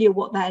familiar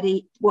what that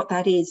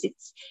is,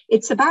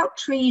 it's about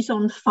trees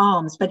on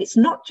farms, but it's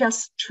not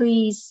just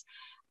trees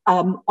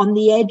on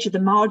the edge of the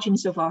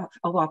margins of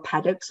our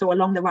paddocks or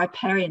along the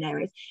riparian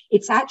areas.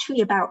 It's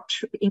actually about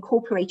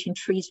incorporating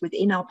trees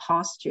within our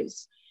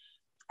pastures.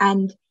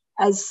 And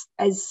as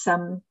they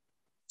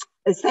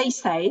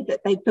say,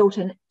 that they've built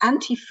an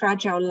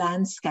anti-fragile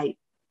landscape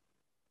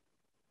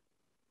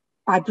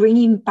by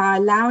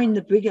allowing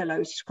the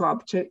brigalow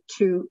scrub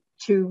to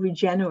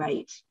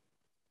regenerate.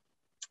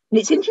 And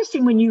it's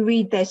interesting when you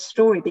read their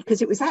story,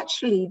 because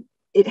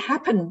it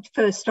happened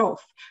first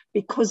off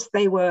because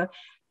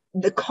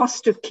the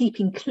cost of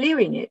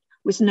clearing it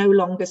was no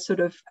longer sort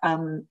of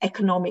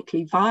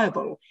economically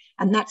viable.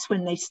 And that's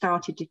when they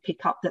started to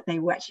pick up that they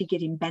were actually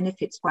getting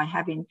benefits by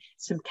having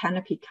some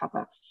canopy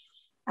cover.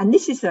 And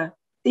this is a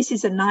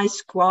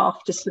nice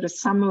graph to sort of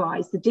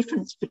summarize the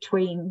difference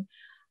between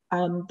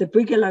the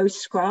brigalow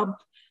scrub,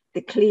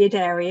 the cleared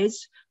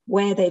areas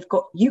where they've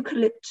got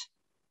eucalypt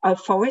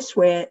forest,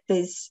 where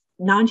there's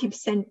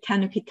 90%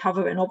 canopy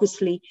cover, and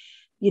obviously,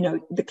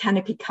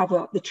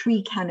 the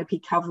tree canopy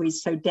cover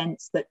is so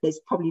dense that there's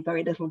probably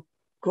very little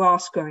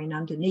grass growing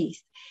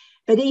underneath.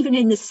 But even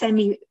in the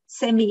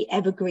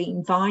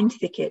semi-evergreen vine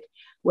thicket,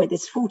 where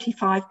there's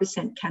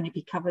 45%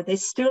 canopy cover, they're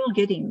still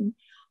getting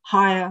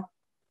higher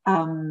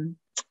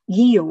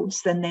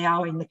yields than they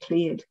are in the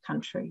cleared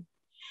country.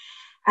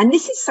 And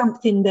this is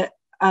something that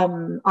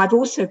I've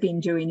also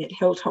been doing at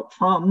Hilltop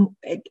Farm.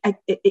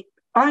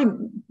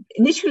 I'm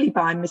initially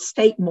by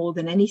mistake more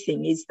than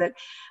anything, is that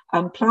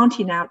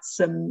planting out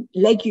some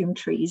legume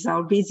trees,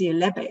 Albizia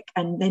lebec,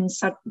 and then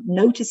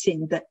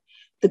noticing that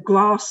the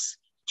grass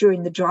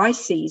during the dry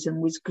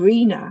season was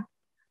greener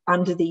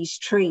under these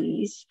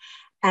trees.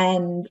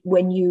 And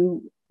when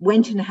you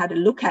went and had a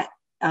look at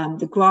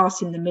the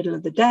grass in the middle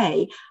of the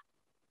day,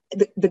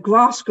 the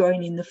grass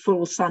growing in the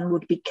full sun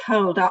would be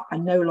curled up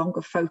and no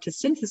longer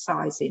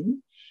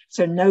photosynthesizing,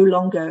 so no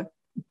longer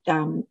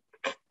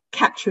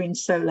capturing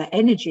solar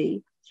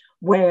energy,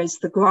 whereas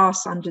the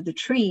grass under the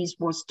trees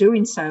was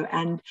doing so.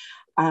 And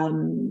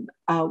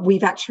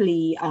we've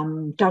actually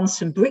done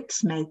some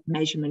bricks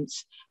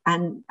measurements,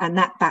 and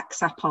that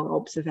backs up our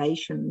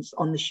observations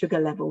on the sugar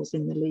levels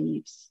in the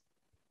leaves.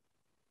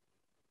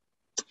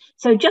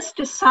 So just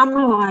to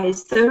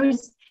summarize,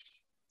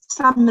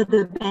 some of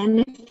the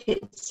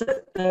benefits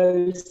that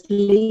those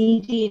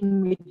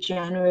leading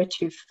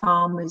regenerative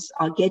farmers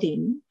are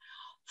getting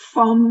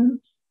from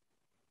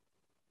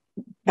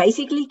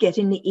basically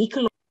getting the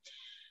ecological.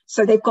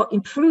 So they've got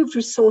improved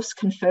resource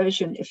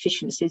conversion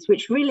efficiencies,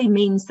 which really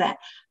means that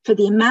for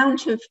the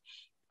amount of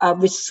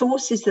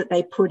resources that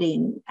they put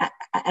in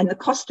and the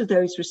cost of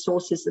those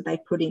resources that they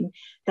put in,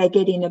 they're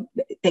getting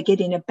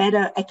a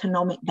better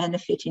economic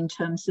benefit in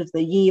terms of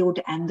the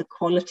yield and the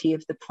quality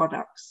of the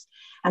products.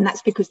 And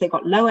that's because they've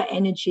got lower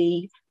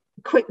energy,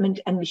 equipment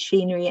and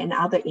machinery and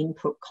other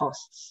input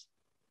costs.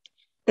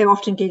 They're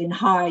often getting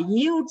higher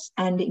yields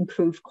and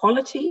improved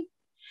quality.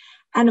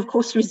 And of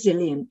course,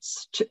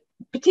 resilience,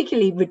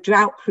 particularly with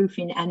drought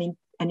proofing and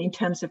in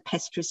terms of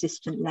pest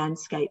resistant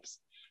landscapes.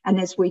 And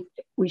as we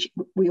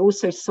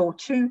also saw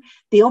too,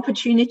 the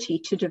opportunity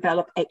to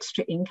develop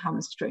extra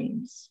income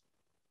streams.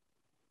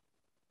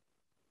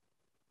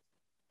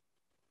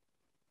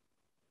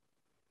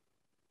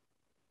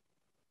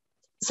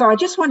 So I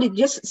just wanted,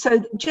 just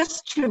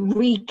to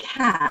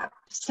recap,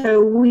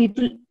 so we're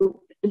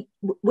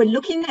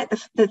looking at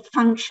the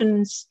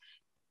functions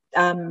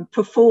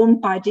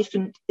performed by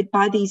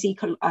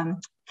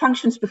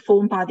functions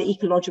performed by the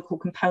ecological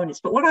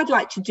components. But what I'd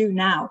like to do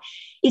now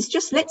is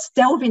just let's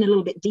delve in a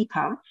little bit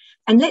deeper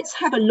and let's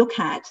have a look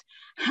at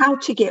how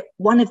to get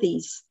one of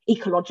these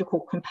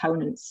ecological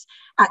components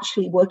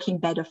actually working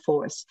better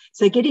for us.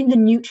 So getting the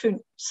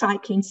nutrient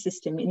cycling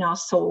system in our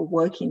soil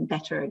working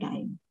better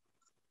again.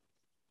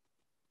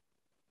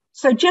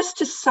 So just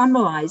to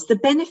summarize, the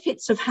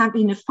benefits of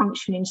having a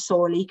functioning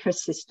soil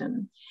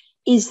ecosystem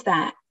is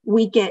that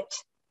we get,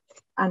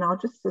 and I'll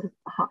just sort of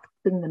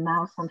bring the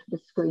mouse onto the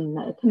screen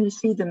there. Can you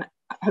see them?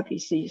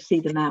 Hopefully you see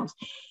the mouse.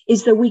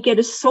 Is that we get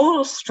a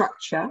soil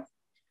structure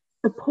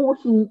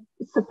supporting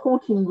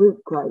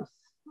root growth.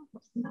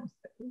 What's the mouse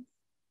there?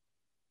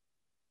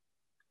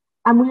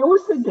 And we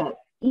also get,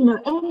 you know,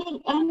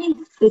 any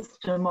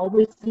system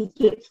obviously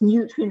gets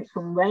nutrients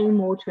from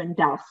rainwater and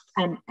dust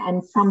and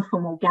some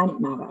from organic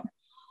matter.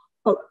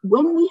 But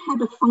when we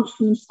have a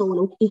functioning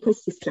soil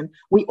ecosystem,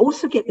 we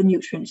also get the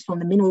nutrients from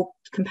the mineral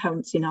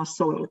components in our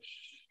soil.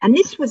 And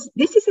this is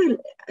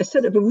a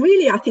sort of a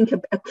really, I think,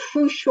 a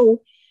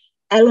crucial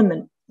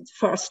element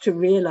for us to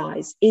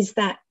realize is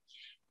that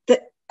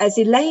as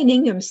Elaine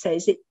Ingham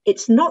says,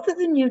 it's not that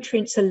the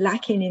nutrients are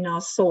lacking in our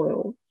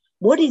soil.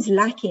 What is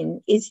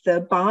lacking is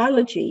the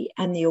biology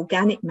and the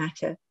organic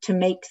matter to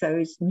make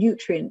those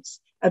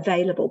nutrients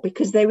available,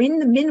 because they're in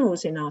the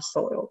minerals in our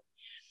soil.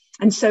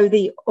 And so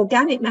the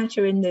organic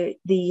matter in the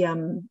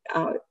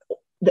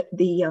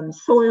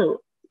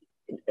soil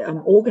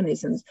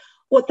organisms,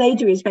 what they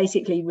do is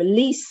basically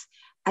release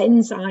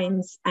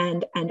enzymes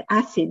and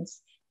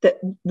acids that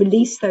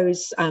release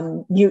those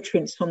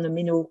nutrients from the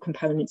mineral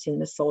components in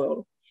the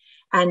soil.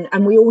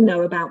 And we all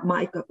know about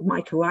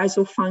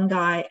mycorrhizal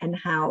fungi and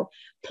how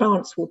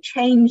plants will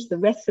change the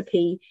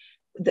recipe,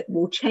 that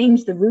will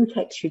change the root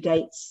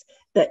exudates,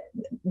 the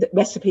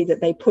recipe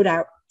that they put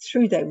out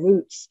through their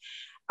roots,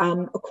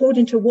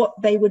 according to what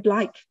they would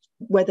like,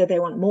 whether they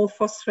want more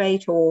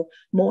phosphate or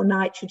more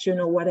nitrogen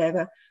or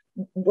whatever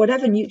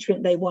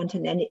nutrient they want,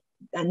 and then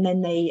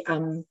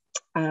the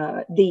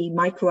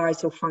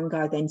mycorrhizal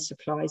fungi then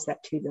supplies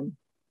that to them.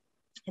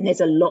 And there's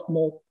a lot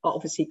more,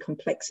 obviously,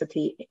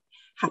 complexity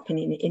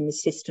happening in the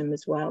system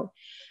as well.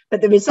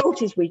 But the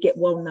result is we get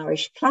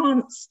well-nourished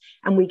plants,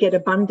 and we get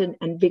abundant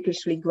and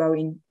vigorously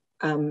growing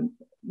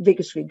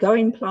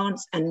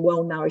plants and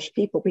well-nourished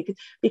people,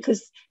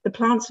 because the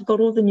plants have got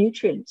all the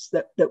nutrients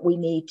that we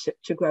need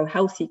to grow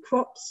healthy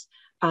crops,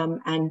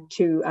 and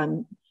to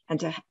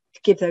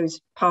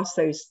pass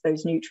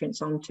those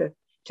nutrients on to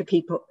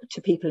people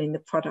in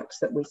the products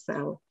that we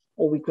sell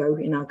or we grow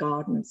in our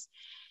gardens.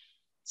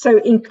 So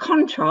in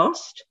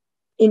contrast,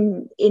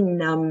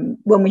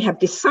 when we have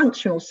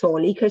dysfunctional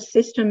soil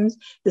ecosystems,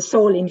 the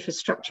soil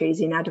infrastructure is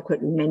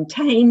inadequately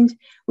maintained,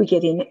 we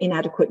get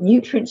inadequate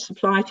nutrient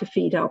supply to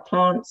feed our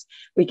plants,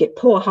 we get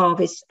poor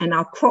harvests, and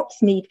our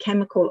crops need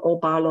chemical or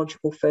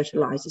biological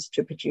fertilizers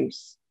to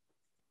produce.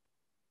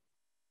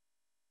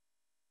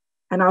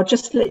 And I'll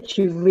just let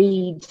you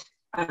read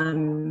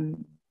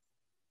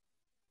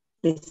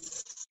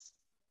this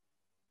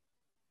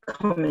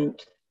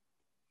comment.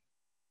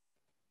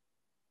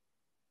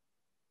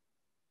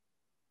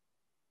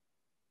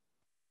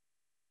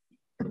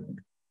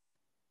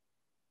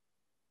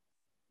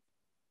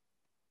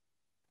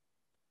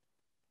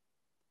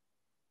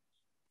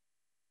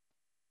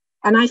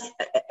 And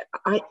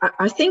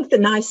I think the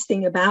nice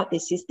thing about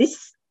this is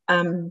this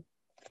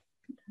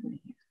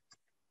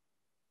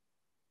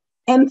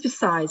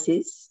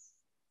emphasizes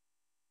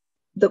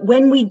that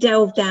when we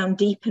delve down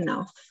deep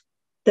enough,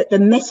 that the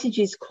message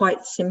is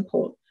quite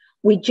simple.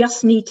 We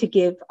just need to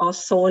give our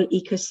soil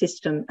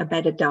ecosystem a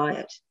better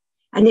diet.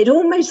 And it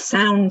almost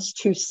sounds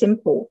too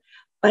simple,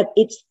 but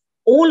it's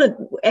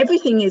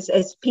everything is,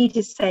 as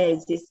Peter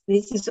says,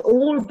 this is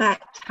all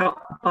backed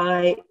up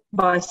by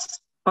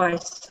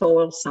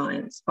soil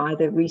science, by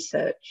the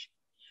research.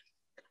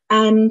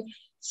 And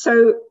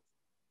so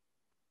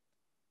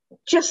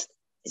just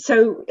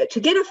so to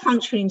get a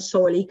functioning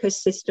soil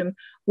ecosystem,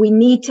 we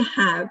need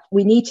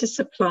to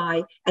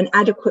supply an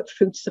adequate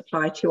food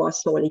supply to our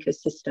soil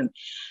ecosystem.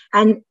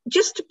 And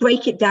just to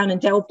break it down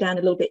and delve down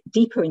a little bit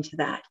deeper into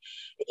that,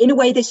 in a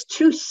way, there's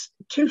two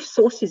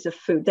sources of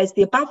food. There's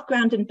the above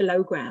ground and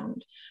below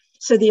ground.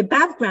 So the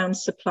above ground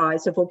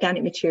supplies of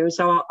organic materials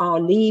are our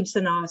leaves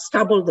and our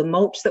stubble, the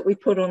mulch that we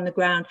put on the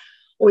ground,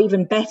 or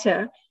even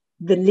better,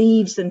 the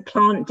leaves and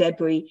plant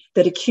debris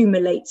that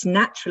accumulates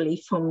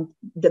naturally from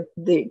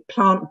the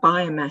plant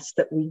biomass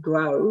that we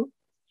grow.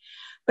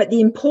 But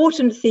the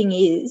important thing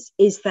is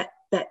that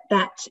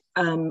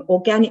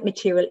organic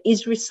material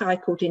is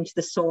recycled into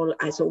the soil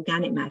as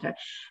organic matter.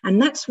 And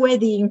that's where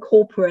the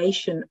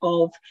incorporation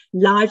of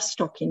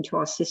livestock into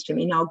our system,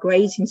 in our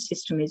grazing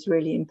system, is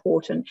really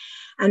important.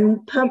 And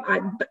I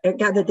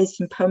gather there's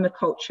some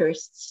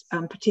permaculturists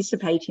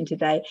participating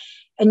today.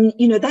 And,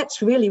 you know,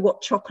 that's really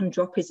what chop and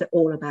drop is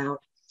all about.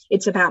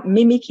 It's about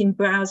mimicking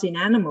browsing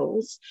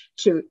animals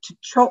to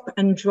chop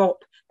and drop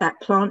that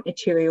plant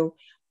material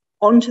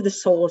onto the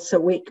soil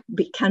so it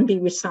can be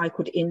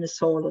recycled in the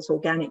soil as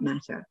organic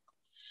matter.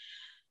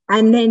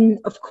 And then,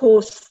 of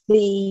course,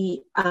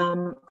 the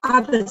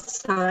other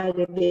side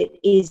of it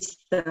is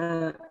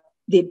the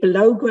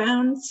below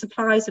ground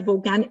supplies of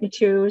organic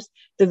materials,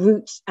 the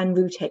roots and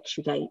root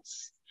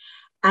exudates.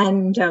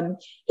 And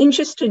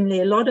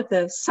interestingly, a lot of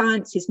the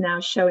science is now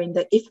showing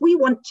that if we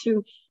want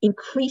to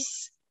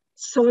increase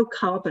soil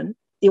carbon,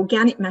 the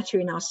organic matter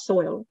in our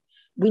soil,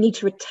 we need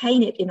to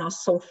retain it in our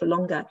soil for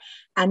longer.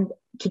 And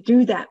to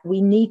do that,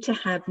 we need to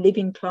have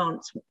living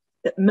plants.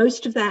 That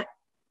most of that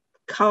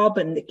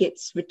carbon that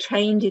gets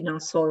retained in our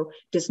soil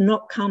does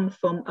not come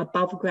from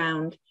above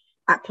ground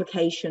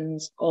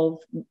applications of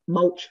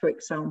mulch, for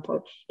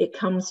example. It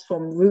comes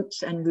from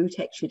roots and root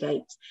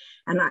exudates.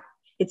 And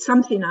it's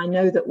something I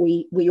know that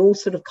we all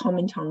sort of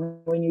comment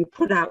on when you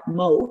put out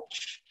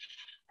mulch,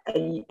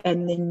 and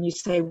then you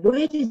say,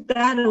 where did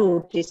that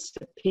all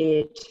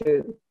disappear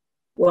to?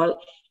 Well,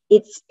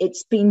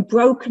 it's been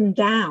broken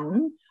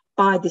down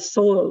by the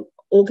soil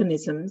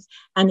organisms,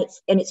 and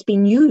it's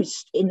been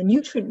used in the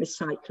nutrient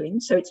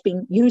recycling. So it's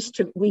been used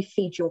to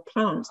refeed your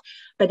plants.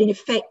 But in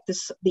effect,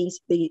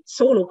 the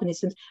soil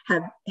organisms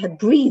have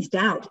breathed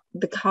out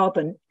the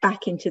carbon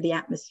back into the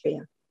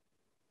atmosphere.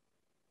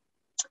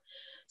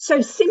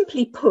 So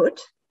simply put,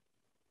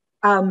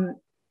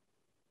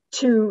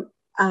 to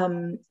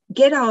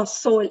get our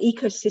soil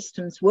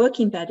ecosystems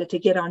working better, to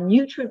get our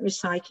nutrient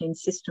recycling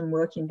system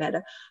working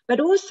better,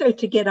 but also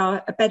to get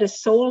a better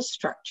soil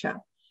structure,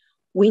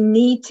 we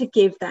need to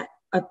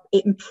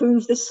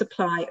improve the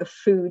supply of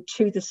food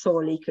to the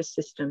soil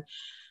ecosystem.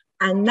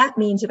 And that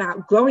means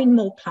about growing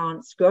more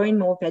plants, growing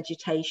more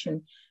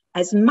vegetation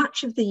as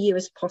much of the year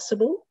as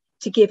possible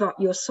to give up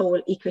your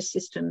soil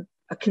ecosystem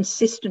a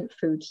consistent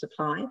food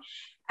supply.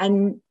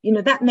 And, you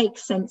know, that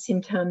makes sense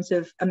in terms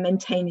of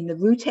maintaining the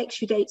root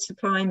exudate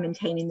supply,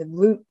 maintaining the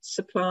root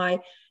supply,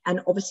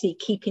 and obviously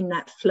keeping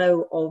that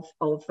flow of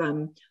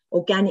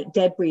organic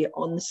debris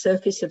on the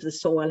surface of the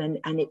soil, and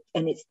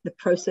it's the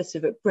process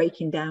of it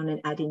breaking down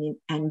and adding in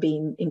and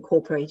being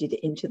incorporated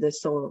into the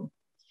soil.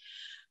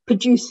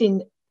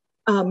 Producing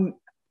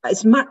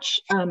as much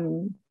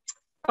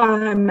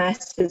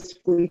biomass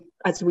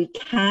as we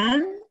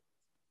can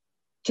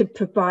to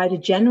provide a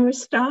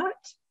generous start.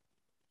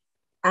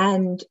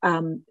 And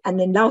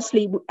then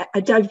lastly,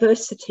 a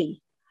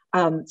diversity.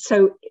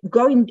 So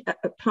growing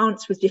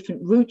plants with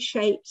different root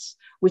shapes,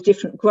 with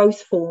different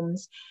growth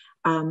forms,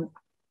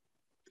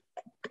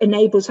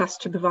 enables us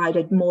to provide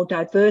a more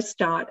diverse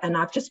start. And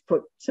I've just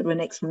put sort of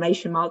an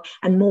exclamation mark,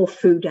 and more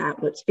food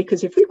outlets,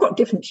 because if we've got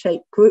different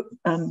shaped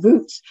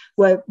roots,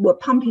 we're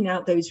pumping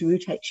out those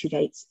root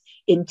exudates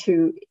in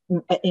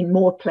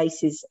more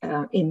places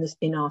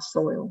in our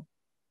soil.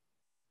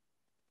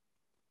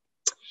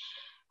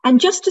 And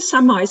just to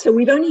summarize, so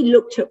we've only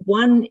looked at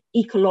one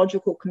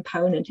ecological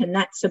component, and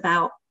that's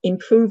about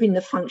improving the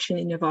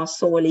functioning of our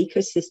soil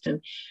ecosystem.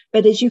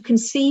 But as you can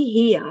see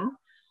here,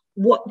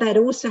 what that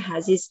also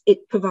has is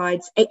it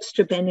provides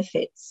extra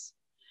benefits.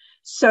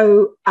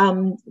 So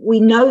we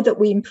know that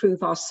we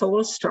improve our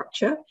soil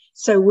structure.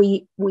 So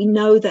we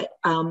know that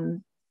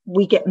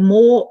we get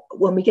more,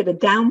 when we get a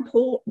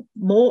downpour,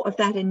 more of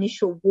that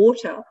initial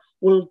water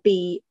will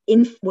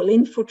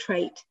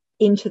infiltrate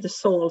into the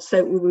soil, so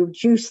it will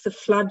reduce the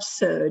flood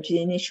surge,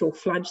 the initial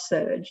flood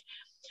surge.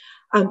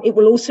 It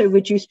will also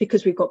reduce,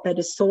 because we've got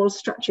better soil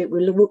structure, it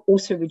will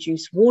also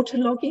reduce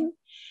waterlogging.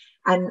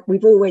 And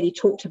we've already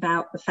talked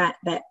about the fact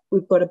that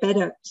we've got a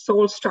better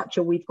soil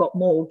structure, we've got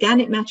more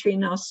organic matter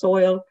in our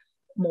soil,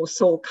 more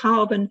soil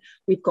carbon,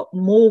 we've got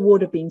more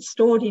water being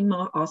stored in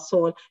our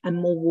soil, and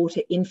more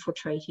water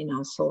infiltrating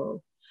our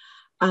soil.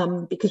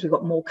 Because we've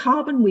got more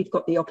carbon, we've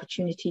got the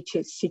opportunity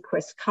to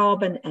sequester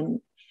carbon, and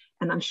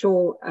I'm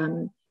sure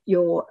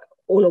you're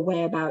all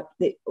aware about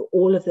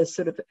all of the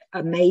sort of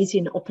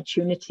amazing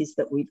opportunities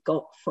that we've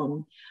got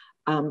from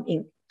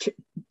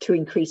to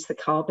increase the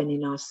carbon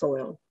in our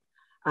soil.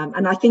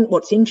 And I think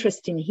what's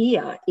interesting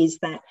here is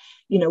that,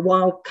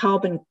 while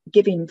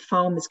giving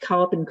farmers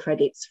carbon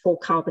credits for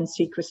carbon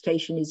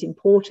sequestration is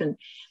important,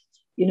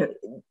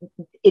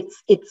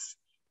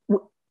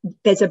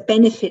 there's a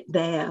benefit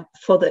there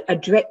a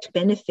direct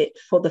benefit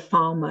for the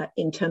farmer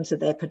in terms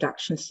of their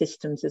production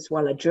systems as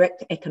well, a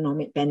direct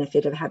economic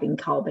benefit of having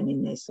carbon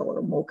in their soil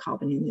or more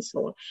carbon in their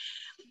soil.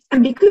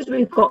 And because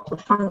we've got the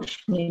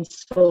functioning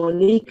soil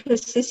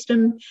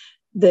ecosystem,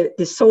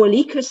 the soil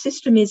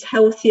ecosystem is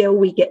healthier,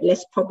 we get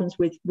less problems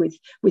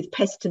with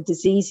pests and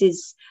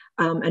diseases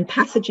and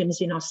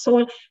pathogens in our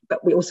soil,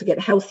 but we also get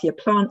healthier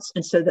plants,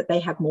 and so that they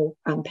have more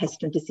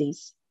pest and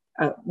disease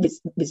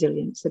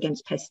resilience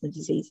against pests and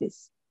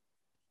diseases.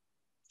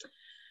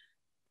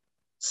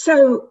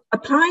 So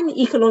applying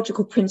the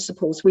ecological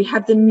principles, we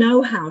have the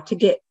know-how to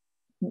get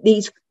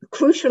these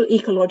crucial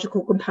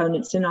ecological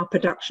components in our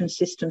production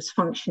systems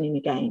functioning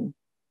again.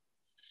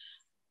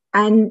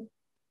 And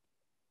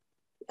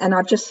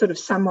I've just sort of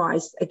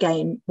summarized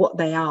again what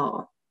they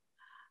are.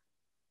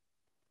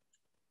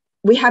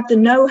 We have the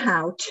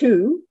know-how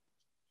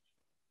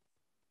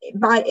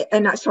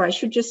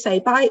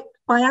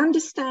by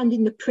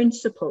understanding the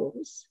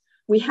principles,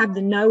 we have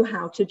the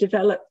know-how to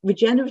develop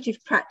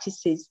regenerative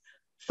practices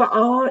for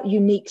our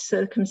unique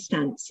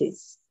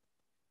circumstances.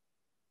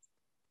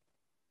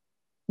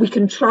 We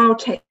can trial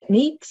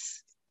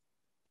techniques,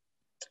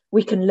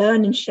 we can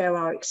learn and share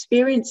our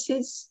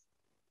experiences,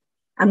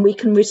 and we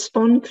can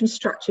respond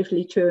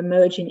constructively to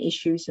emerging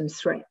issues and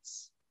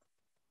threats.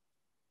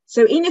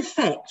 So in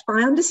effect,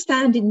 by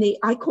understanding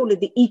I call it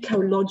the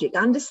ecologic,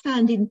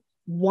 understanding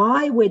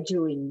why we're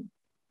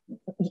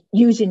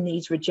using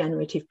these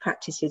regenerative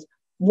practices,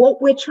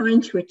 what we're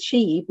trying to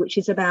achieve, which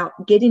is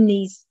about getting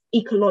these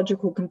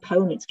ecological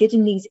components,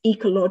 getting these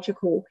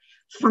ecological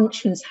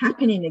functions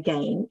happening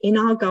again in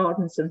our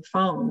gardens and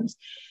farms.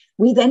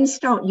 We then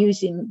start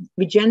using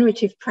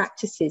regenerative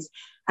practices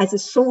as a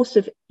source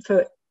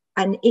for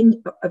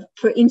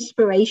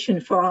inspiration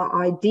for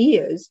our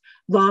ideas,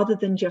 rather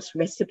than just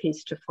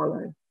recipes to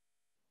follow.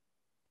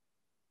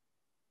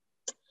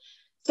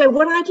 So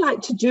what I'd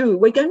like to do,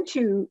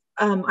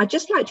 I'd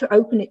just like to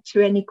open it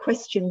to any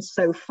questions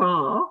so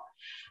far.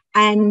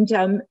 And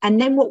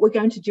then what we're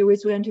going to do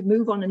is we're going to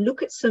move on and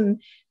look at some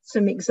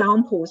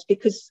examples,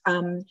 because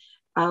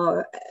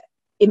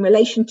in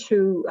relation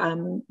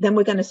to, then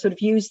we're going to sort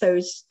of use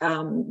those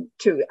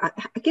to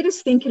get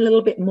us thinking a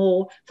little bit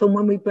more from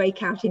when we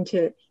break out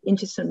into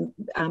some,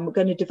 we're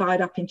going to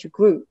divide up into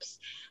groups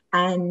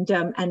and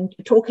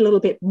talk a little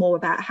bit more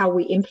about how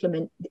we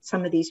implement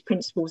some of these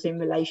principles in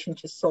relation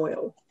to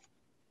soil.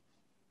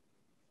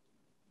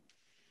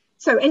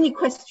 So any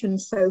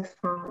questions so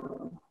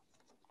far?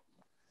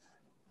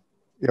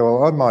 Yeah,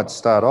 well, I might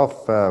start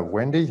off,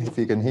 Wendy, if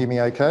you can hear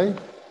me okay.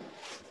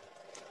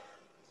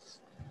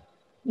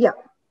 Yeah.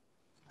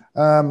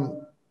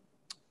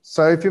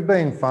 So if you've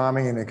been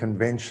farming in a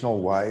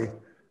conventional way,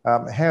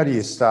 how do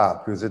you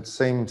start? Because it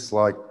seems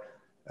like,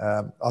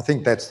 I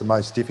think that's the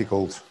most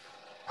difficult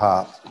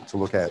part to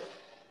look at.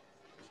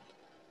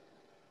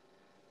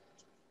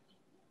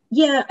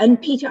 Yeah,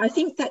 and Peter, I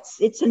think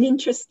it's an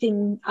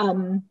interesting,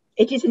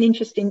 it is an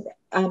interesting,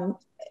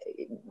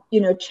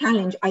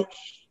 challenge.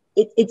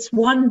 It's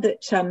one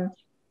that,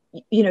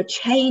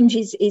 change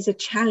is a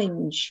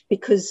challenge,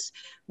 because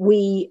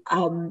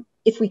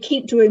if we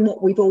keep doing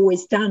what we've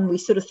always done, we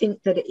sort of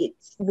think that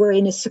we're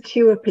in a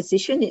secure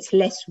position, it's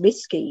less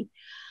risky.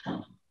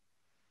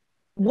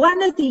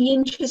 One of the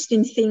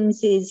interesting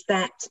things is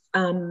that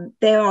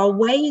there are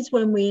ways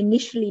when we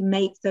initially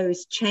make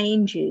those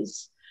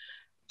changes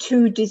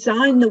to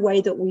design the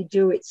way that we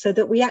do it so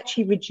that we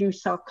actually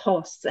reduce our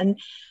costs. I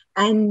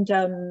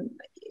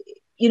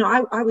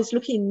was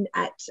looking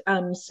at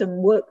some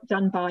work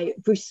done by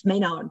Bruce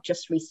Menard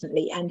just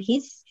recently, and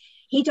he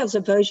does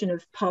a version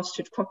of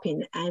pastured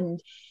cropping.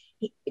 And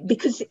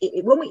because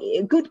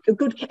a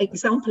good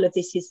example of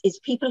this is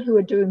people who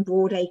are doing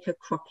broadacre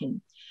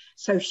cropping.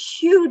 So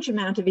huge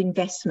amount of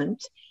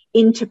investment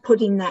into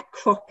putting that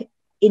crop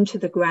into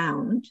the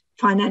ground,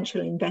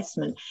 financial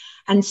investment.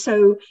 And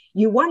so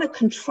you want to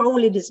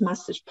control it as much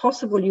as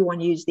possible. You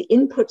want to use the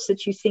inputs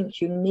that you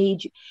think you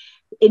need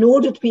in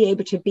order to be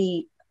able to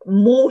be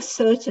more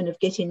certain of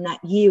getting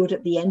that yield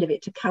at the end of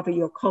it to cover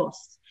your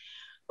costs.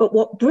 But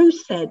what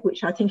Bruce said,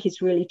 which I think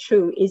is really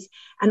true, is,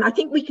 and I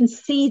think we can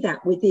see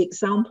that with the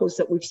examples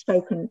that we've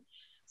spoken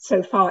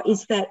so far,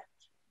 is that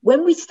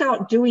when we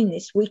start doing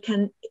this, we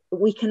can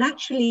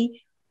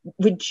actually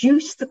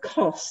reduce the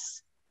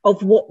costs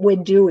of what we're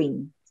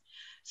doing.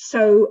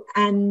 So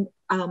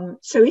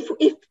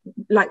if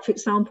like, for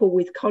example,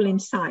 with Colin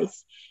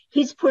Scythe,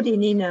 he's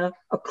putting in a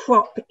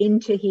crop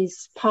into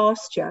his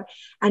pasture,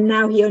 and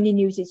now he only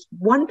uses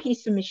one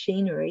piece of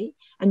machinery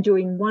and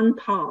doing one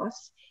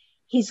pass.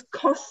 His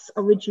costs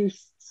are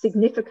reduced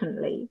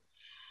significantly.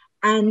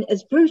 And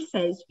as Bruce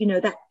says,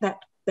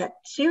 that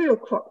cereal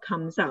crop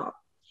comes up,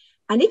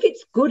 and if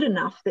it's good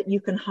enough that you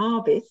can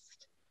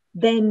harvest,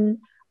 then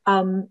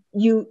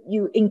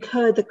you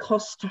incur the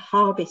cost to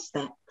harvest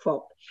that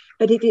crop.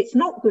 But if it's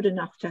not good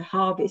enough to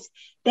harvest,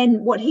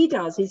 then what he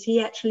does is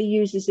he actually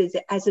uses it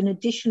as an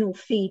additional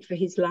feed for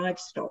his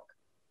livestock.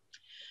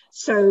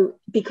 So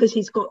because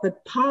he's got the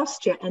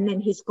pasture and then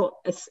he's got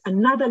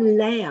another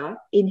layer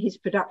in his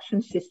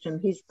production system,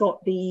 he's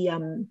got the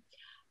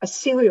a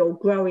cereal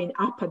growing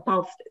up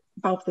above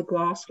the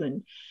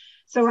grassland.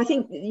 So I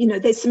think, you know,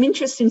 there's some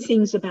interesting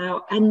things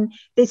about, and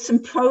there's some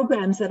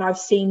programs that I've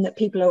seen that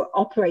people are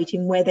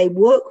operating where they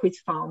work with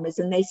farmers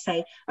and they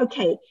say,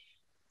 okay,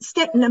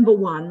 step number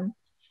one,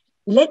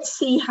 let's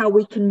see how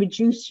we can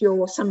reduce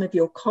some of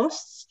your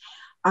costs.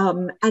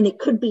 And it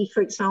could be,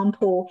 for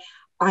example,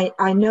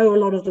 I know a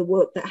lot of the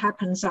work that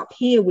happens up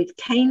here with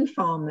cane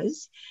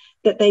farmers,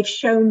 that they've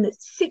shown that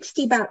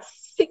about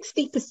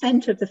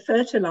 60% of the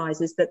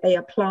fertilizers that they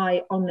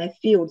apply on their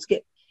fields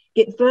get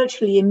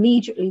virtually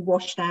immediately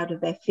washed out of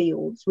their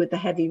fields with the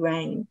heavy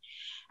rain.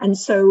 And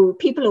so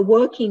people are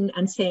working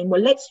and saying, well,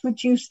 let's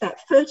reduce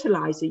that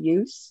fertilizer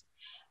use.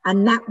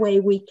 And that way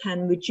we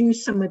can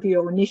reduce some of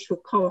your initial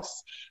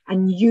costs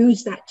and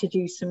use that to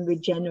do some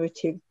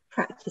regenerative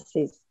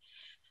practices.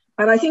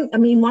 But I think, I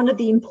mean, one of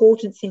the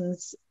important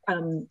things,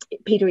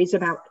 Peter, is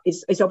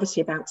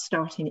obviously about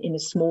starting in a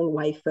small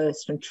way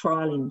first and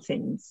trialing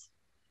things.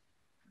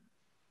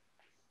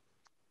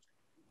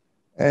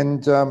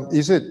 And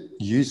is it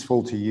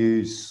useful to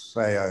use,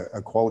 say,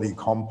 a quality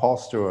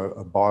compost or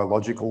a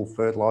biological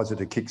fertiliser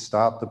to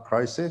kickstart the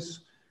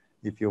process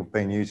if you've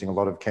been using a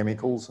lot of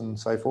chemicals and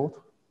so forth?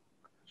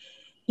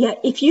 Yeah,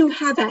 if you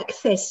have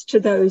access to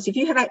those, if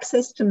you have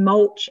access to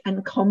mulch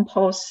and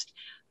compost,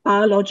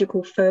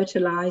 biological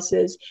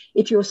fertilizers,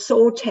 if your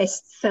soil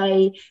tests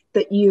say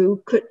that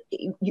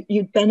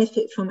you'd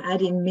benefit from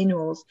adding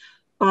minerals,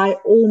 by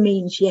all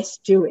means, yes,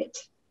 do it.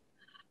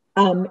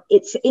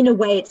 It's, in a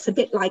way, it's a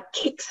bit like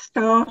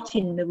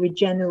kick-starting the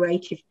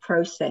regenerative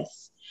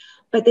process.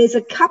 But there's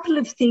a couple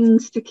of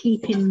things to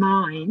keep in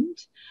mind,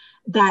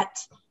 that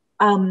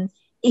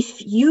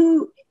if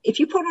you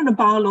put on a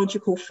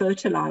biological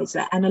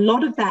fertilizer, and a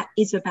lot of that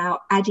is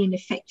about adding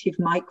effective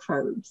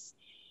microbes,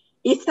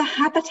 if the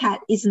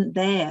habitat isn't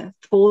there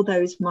for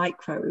those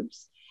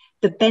microbes,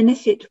 the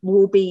benefit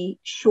will be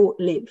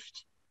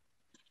short-lived.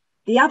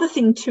 The other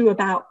thing too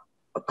about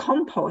a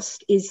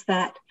compost is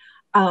that,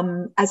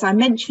 as I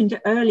mentioned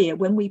earlier,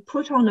 when we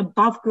put on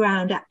above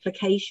ground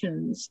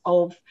applications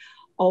of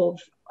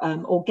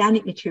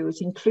organic materials,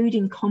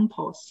 including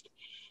compost,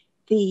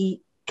 the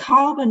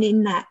carbon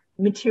in that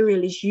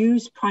material is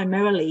used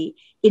primarily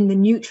in the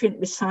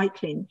nutrient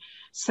recycling.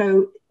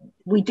 So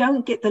we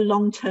don't get the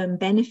long-term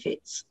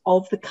benefits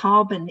of the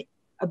carbon,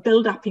 a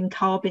build-up in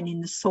carbon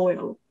in the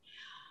soil.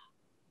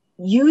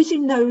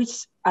 Using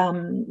those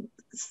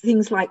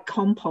things like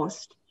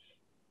compost,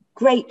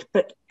 great,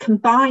 but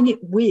combine it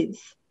with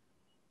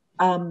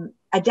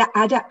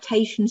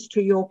adaptations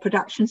to your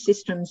production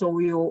systems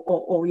or your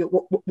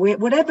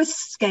whatever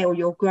scale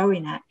you're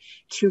growing at,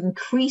 to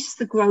increase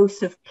the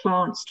growth of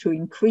plants, to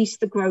increase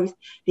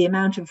the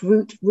amount of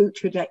root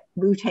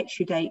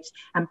exudates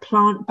and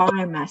plant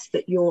biomass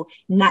that you're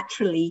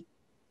naturally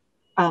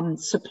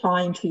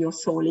supplying to your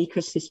soil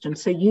ecosystem.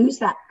 So use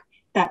that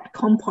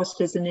compost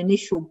as an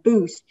initial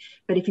boost,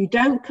 but if you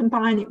don't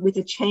combine it with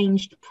a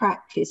changed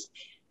practice,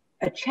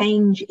 a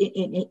change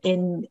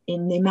in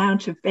the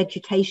amount of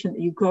vegetation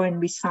that you grow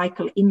and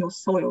recycle in your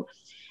soil,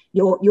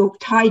 you're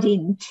tied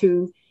in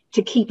to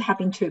keep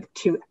having to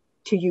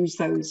use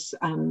those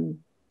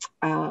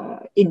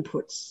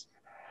inputs.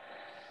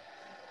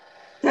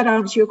 Does that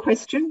answer your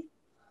question?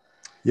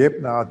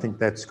 Yep, no, I think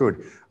that's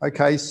good.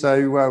 Okay,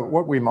 so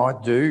what we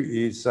might do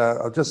is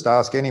I'll just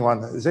ask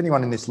anyone, has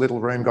anyone in this little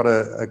room got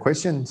a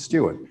question?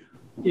 Stuart?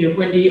 Yeah,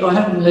 Wendy, I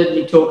haven't heard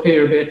you talk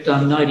here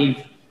about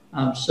native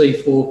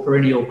C4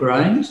 perennial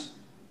grains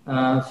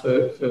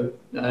to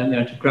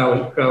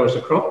grow as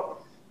a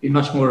crop. Be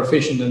much more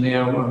efficient than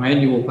our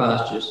annual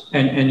pastures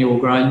and annual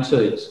grain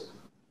seeds.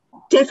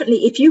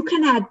 Definitely, if you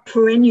can add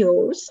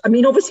perennials, I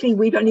mean, obviously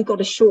we've only got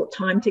a short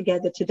time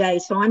together today,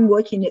 so I'm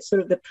working at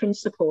sort of the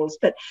principles,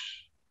 but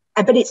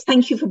it's,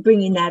 thank you for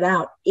bringing that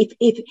out.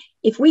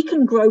 If we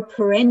can grow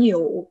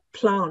perennial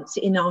plants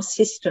in our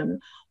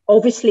system,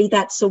 obviously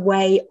that's a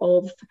way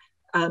of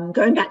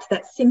going back to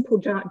that simple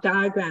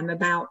diagram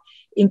about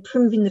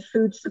improving the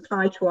food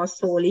supply to our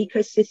soil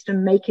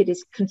ecosystem, make it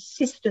as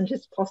consistent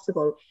as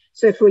possible.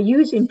 So if we're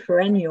using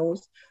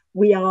perennials,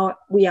 we are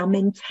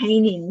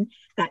maintaining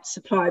that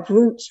supply of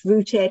roots,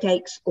 root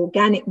eggs,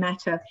 organic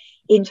matter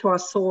into our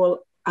soil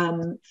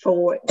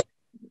for,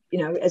 you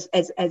know, as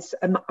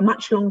a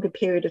much longer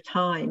period of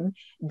time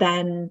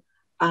than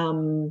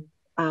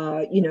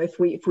you know, if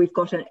we've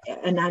got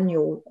an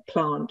annual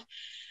plant.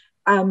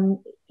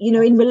 You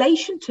know, in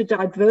relation to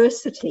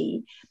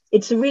diversity,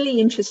 it's a really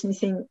interesting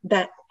thing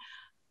that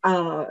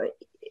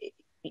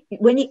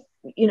when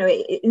you know,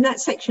 in that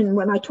section,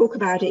 when I talk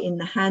about it in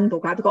the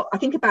handbook, I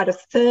think about a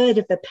third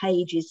of the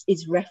page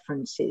is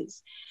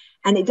references.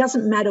 And it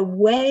doesn't matter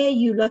where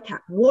you look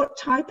at, what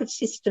type of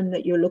system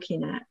that you're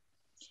looking at.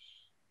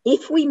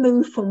 If we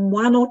move from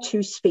 1 or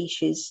 2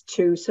 species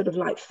to sort of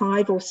like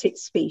 5 or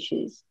 6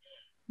 species,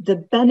 the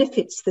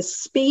benefits, the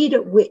speed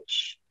at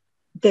which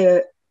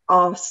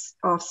our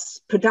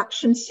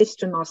production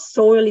system, our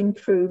soil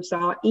improves,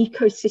 our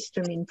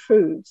ecosystem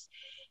improves,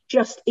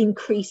 just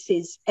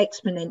increases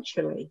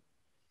exponentially.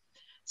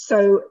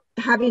 So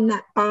having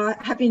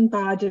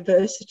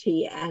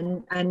biodiversity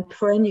and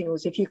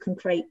perennials, if you can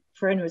create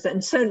perennials,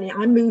 and certainly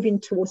I'm moving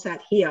towards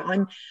that here.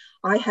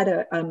 I had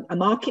a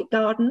market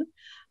garden,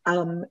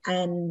 and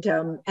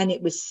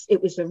it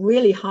was a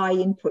really high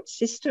input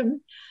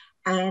system.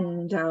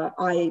 And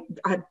I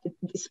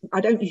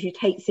don't usually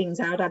take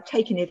things out. I've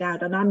taken it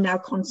out, and I'm now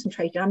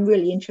concentrating. I'm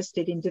really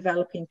interested in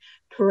developing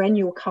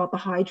perennial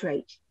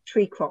carbohydrate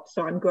tree crops.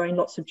 So I'm growing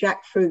lots of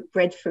jackfruit,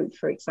 breadfruit,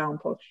 for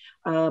example,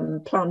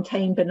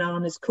 plantain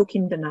bananas,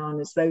 cooking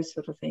bananas, those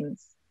sort of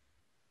things.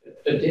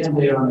 Down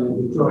there on the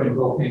Victorian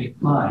Volcanic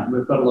Plain,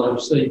 we've got a lot of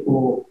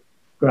C4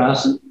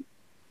 grasses,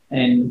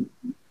 and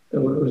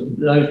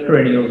those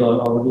perennials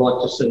I would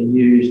like to see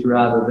used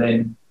rather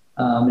than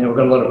we've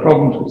got a lot of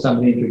problems with some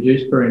of the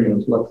introduced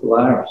perennials like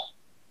Phalaris.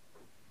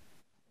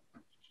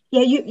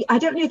 Yeah, I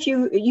don't know if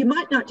you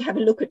might like to have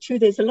a look at too.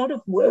 There's a lot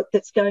of work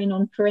that's going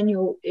on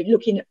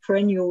looking at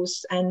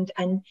perennials and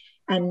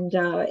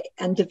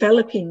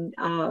developing,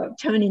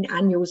 turning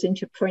annuals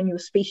into perennial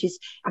species.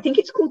 I think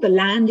it's called the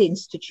Land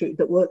Institute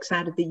that works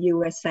out of the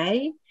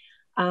USA.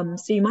 So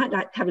you might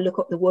like to have a look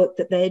at the work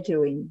that they're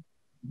doing.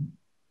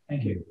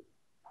 Thank you.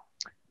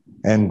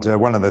 And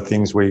one of the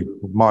things we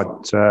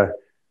might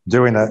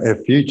do in a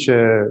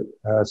future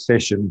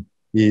session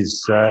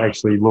is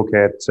actually look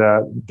at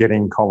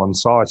getting Colin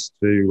Seiss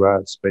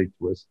to speak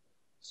to us.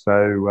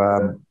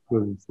 So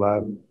we'll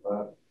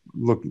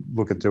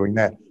look at doing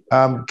that.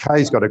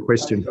 Kay's got a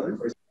question.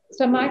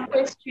 So my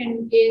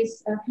question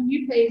is, can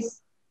you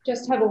please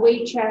just have a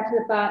wee chat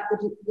about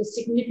the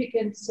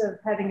significance of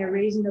having a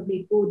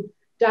reasonably good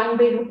dung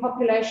beetle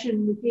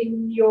population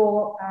within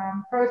your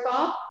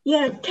profile?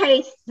 Yeah,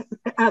 Kay,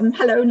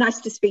 hello, nice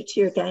to speak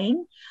to you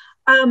again.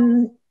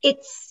 I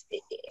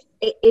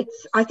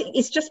think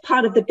it's just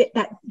part of the bit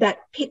that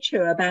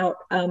picture about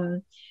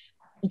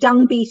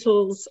dung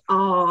beetles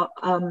are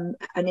an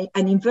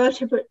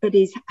invertebrate that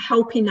is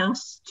helping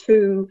us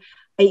to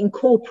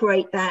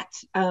incorporate that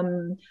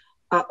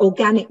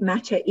organic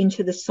matter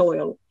into the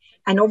soil.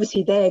 And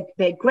obviously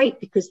they're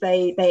great because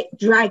they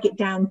drag it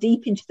down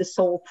deep into the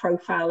soil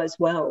profile as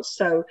well.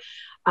 So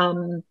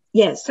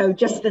yeah, so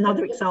just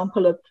another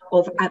example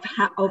of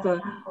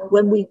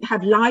when we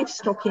have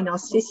livestock in our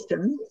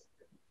system.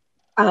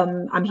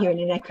 I'm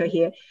hearing an echo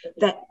here,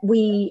 that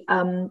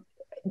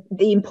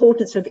the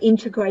importance of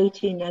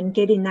integrating and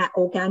getting that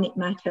organic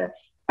matter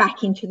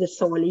back into the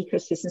soil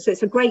ecosystem. So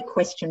it's a great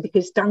question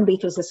because dung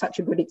beetles are such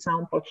a good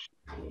example.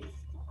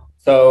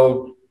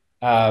 So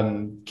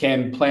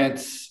can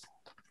plants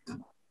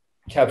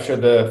capture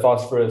the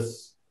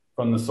phosphorus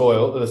from the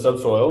soil, the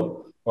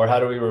subsoil, or how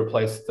do we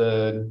replace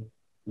the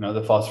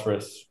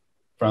phosphorus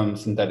from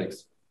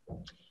synthetics?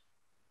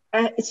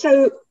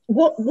 So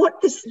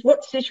what the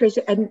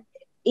situation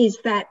is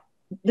that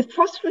the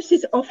phosphorus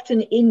is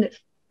often in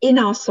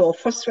our soil.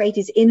 Phosphate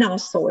is in our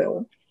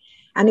soil,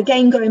 and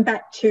again going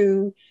back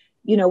to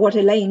what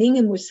Elaine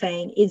Ingham was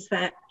saying is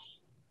that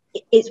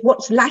it's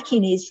what's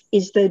lacking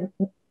is the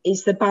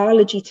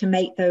biology to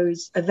make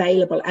those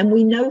available. And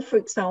we know, for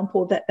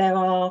example, that there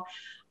are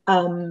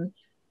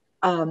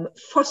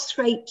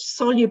phosphate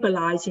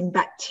solubilizing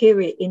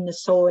bacteria in the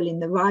soil in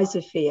the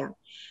rhizosphere.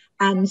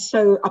 And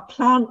so a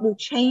plant will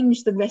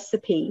change the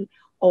recipe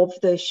of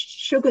the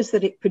sugars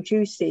that it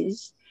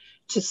produces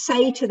to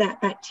say to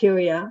that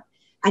bacteria,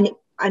 and it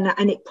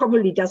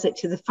probably does it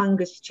to the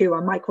fungus too,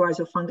 or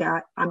mycorrhizal fungi.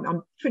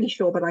 I'm pretty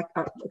sure, but I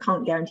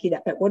can't guarantee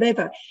that. But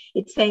whatever,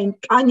 it's saying,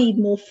 I need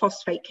more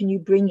phosphate. Can you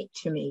bring it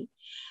to me?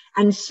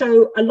 And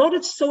so a lot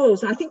of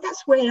soils, and I think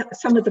that's where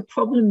some of the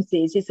problems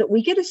is that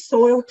we get a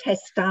soil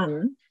test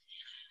done,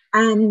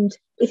 and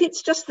if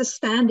it's just the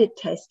standard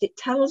test, it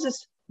tells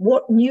us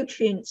what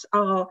nutrients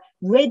are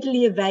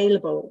readily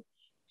available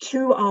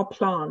to our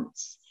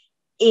plants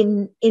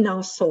in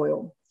our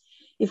soil.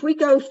 If we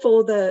go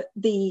for the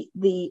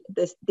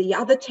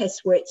other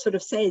tests where it sort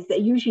of says, they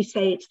usually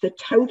say it's the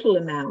total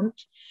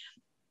amount,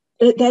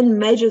 it then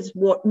measures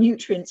what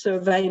nutrients are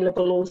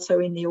available also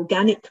in the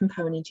organic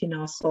component in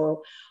our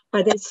soil,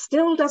 but it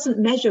still doesn't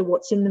measure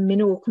what's in the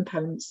mineral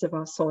components of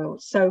our soil.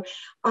 So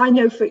I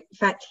know for a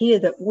fact here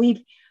that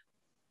we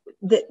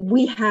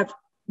have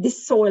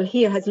this soil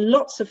here has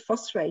lots of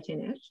phosphate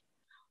in it,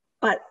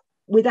 but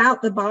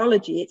without the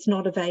biology, it's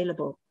not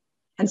available.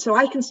 And so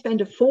I can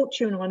spend a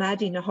fortune on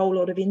adding a whole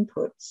lot of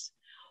inputs.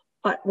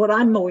 But what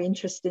I'm more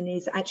interested in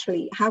is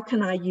actually how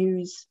can I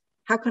use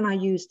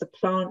the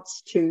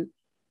plants to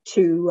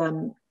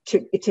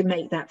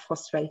make that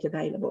phosphate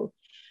available.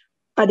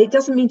 But it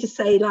doesn't mean to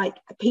say, like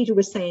Peter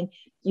was saying,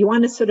 you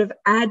want to sort of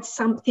add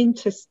something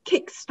to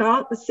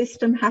kickstart the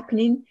system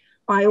happening,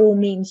 by all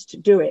means to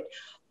do it.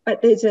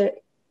 But there's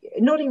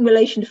not in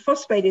relation to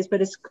phosphatase,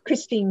 but as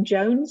Christine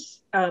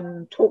Jones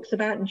talks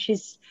about, and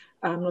she's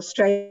an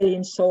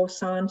Australian soil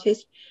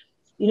scientist,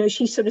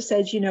 she sort of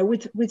says,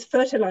 with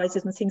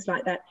fertilizers and things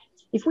like that,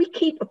 if we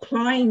keep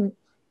applying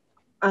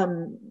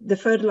the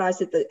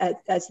fertilizer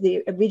as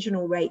the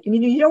original rate, I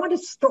mean, you don't want to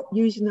stop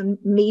using them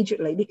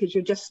immediately, because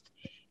you're just,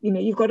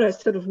 you've got to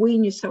sort of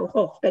wean yourself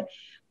off. But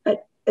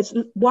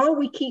while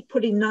we keep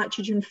putting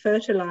nitrogen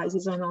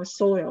fertilizers on our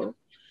soil,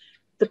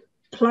 the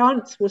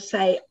plants will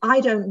say,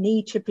 I don't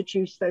need to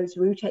produce those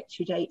root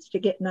exudates to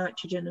get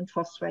nitrogen and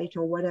phosphate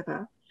or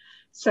whatever.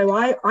 So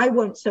I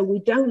won't, so we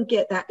don't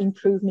get that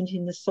improvement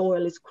in the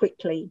soil as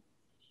quickly.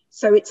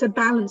 So it's a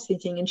balancing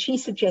thing. And she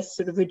suggests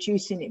sort of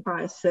reducing it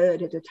by a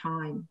third at a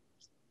time.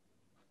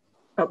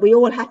 But we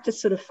all have to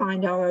sort of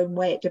find our own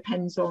way. It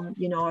depends on,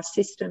 our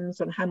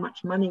systems, on how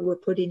much money we're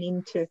putting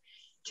into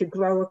to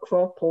grow a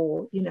crop,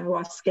 or,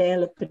 our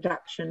scale of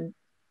production.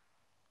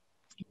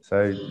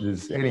 So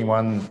does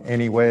anyone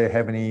anywhere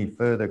have any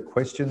further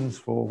questions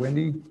for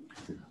Wendy?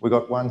 We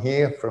got one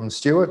here from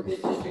Stuart.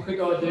 Just a quick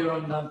idea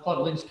on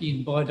Podolinsky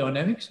and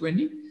biodynamics,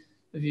 Wendy.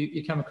 Have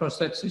you come across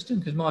that system?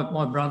 Because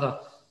my brother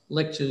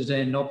lectures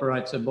and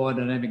operates a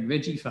biodynamic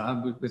veggie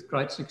farm with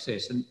great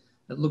success, and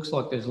it looks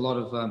like there's a lot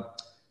of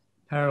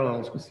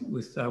parallels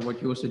with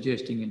what you're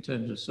suggesting in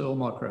terms of soil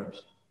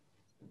microbes.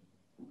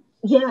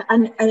 Yeah,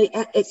 and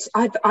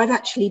I've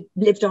actually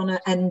lived on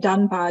and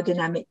done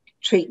biodynamic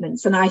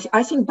treatments, and I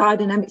think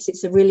biodynamics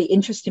is really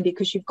interesting,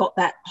 because you've got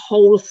that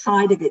whole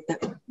side of it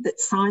that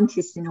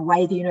scientists, in a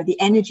way, the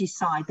energy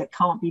side that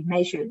can't be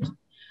measured.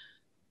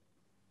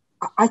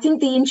 I think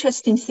the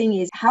interesting thing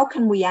is, how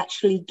can we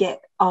actually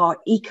get our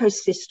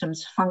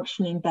ecosystems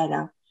functioning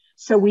better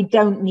so we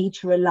don't need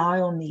to rely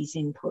on these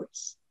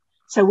inputs?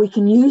 So we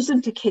can use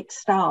them to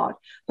kickstart,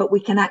 but we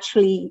can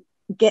actually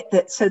get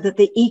that so that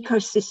the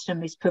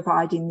ecosystem is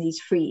providing these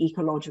free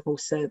ecological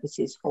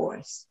services for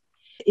us.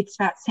 It's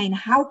about saying,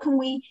 how can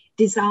we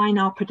design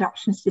our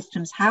production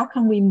systems? How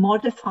can we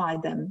modify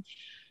them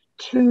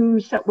so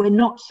that we're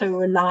not so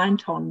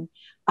reliant on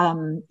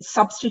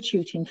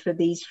substituting for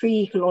these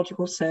free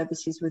ecological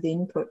services with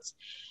inputs?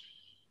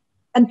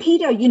 And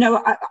Peter,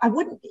 I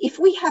wouldn't, if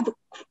we have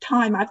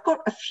time, I've got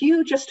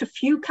just a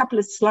few couple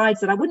of slides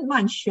that I wouldn't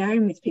mind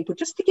sharing with people,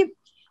 just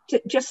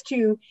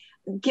to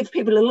give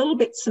people a little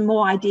bit some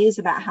more ideas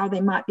about how they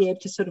might be able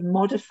to sort of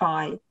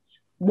modify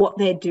what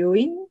they're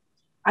doing.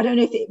 I don't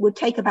know if it would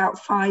take about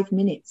 5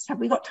 minutes. Have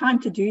we got time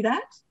to do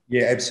that?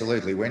 Yeah,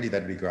 absolutely, Wendy,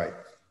 that'd be great.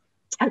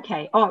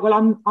 Okay, all right,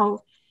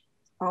 well,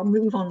 I'll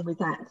move on with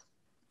that.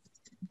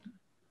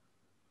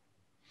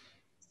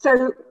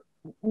 So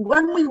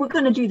when we were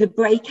going to do the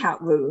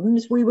breakout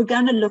rooms, we were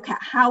going to look at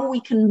how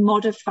we can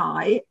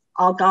modify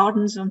our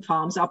gardens and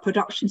farms, our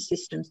production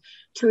systems,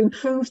 to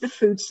improve the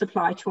food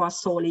supply to our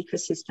soil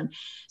ecosystem.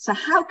 So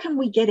how can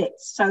we get it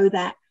so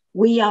that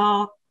we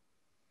are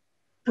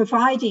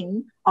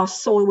providing our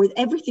soil with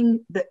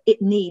everything that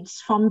it needs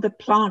from the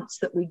plants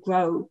that we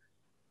grow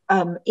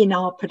in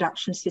our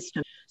production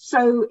system?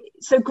 So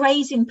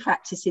grazing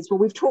practices, well,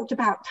 we've talked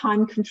about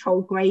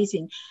time-controlled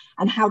grazing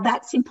and how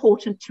that's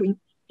important to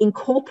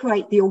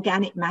incorporate the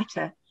organic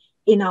matter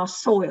in our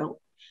soil.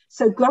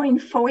 So growing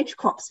forage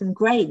crops and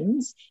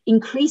grains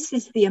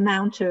increases the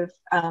amount of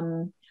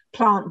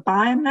plant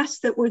biomass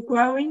that we're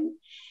growing,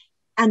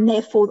 and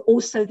therefore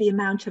also the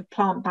amount of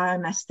plant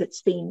biomass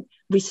that's been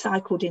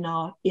recycled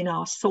in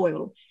our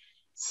soil.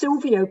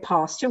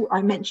 Silvopasture,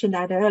 I mentioned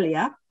that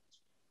earlier.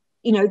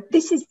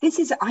 This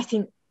is I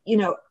think,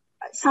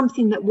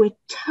 something that we're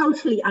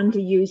totally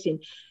underusing.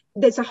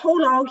 There's a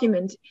whole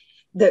argument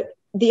that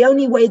the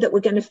only way that we're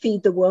going to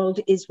feed the world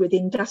is with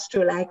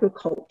industrial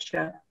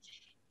agriculture.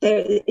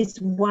 There is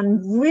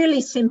one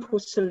really simple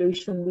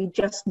solution. We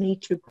just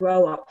need to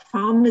grow up.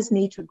 Farmers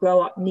need to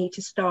grow up, need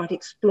to start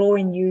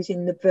exploring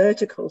using the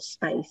vertical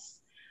space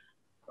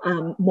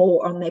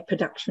more on their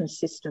production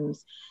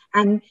systems.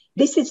 And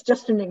this is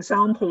just an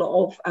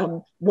example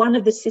of one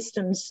of the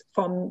systems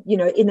from,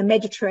 in the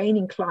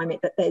Mediterranean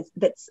climate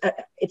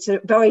it's a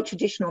very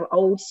traditional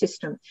old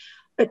system.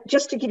 But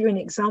just to give you an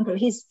example,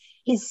 here's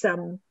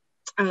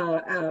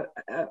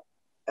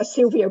a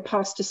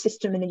silvopasture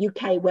system in the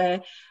UK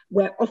where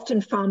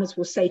often farmers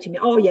will say to me,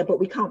 oh yeah, but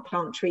we can't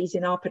plant trees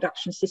in our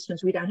production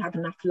systems. We don't have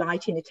enough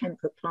light in a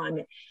temperate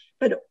climate.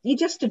 But you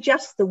just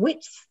adjust the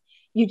width.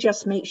 You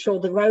just make sure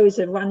the rows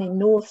are running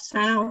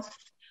north-south.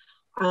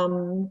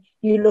 You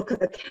look at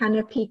the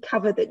canopy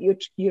cover that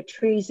your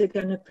trees are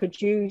going to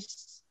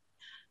produce.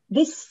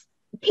 This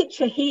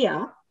picture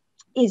here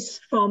is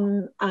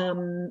from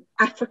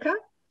Africa.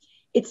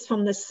 It's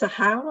from the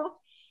Sahara.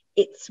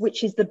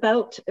 Which is the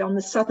belt on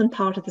the southern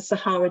part of the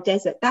Sahara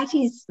Desert. That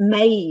is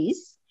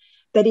maize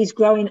that is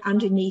growing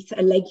underneath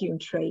a legume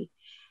tree.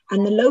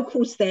 And the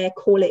locals there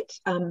call it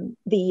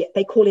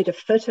a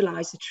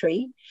fertilizer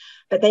tree,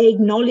 but they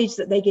acknowledge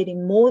that they're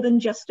getting more than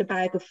just a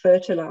bag of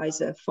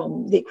fertilizer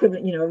from the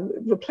equivalent,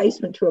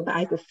 replacement to a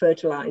bag of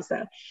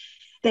fertilizer.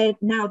 Their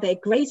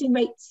grazing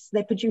rates,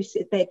 they're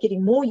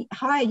getting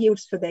higher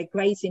yields for their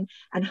grazing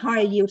and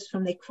higher yields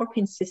from their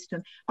cropping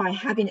system by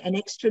having an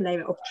extra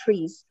layer of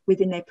trees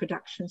within their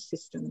production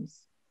systems.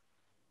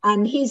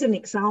 And here's an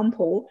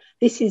example.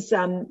 This is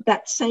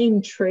that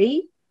same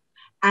tree,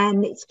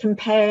 and it's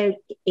compared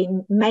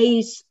in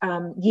maize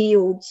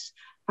yields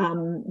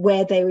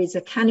where there is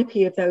a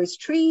canopy of those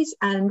trees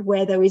and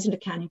where there isn't a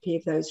canopy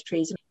of those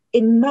trees.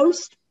 In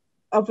most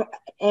of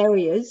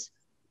areas,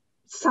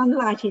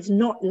 sunlight is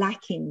not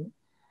lacking.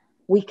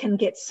 We can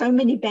get so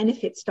many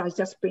benefits by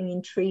just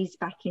bringing trees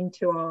back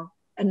into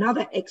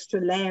another extra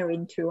layer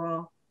into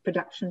our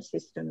production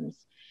systems.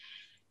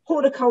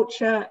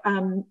 Horticulture,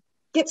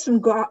 get some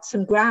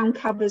ground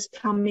covers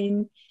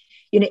coming,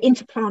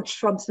 interplant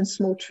shrubs and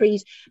small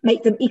trees,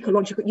 make them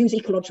ecological, use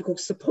ecological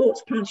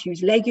supports, plants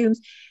use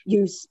legumes,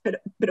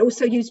 but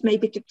also use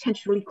maybe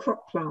potentially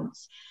crop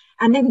plants.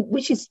 And then,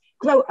 which is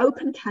grow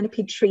open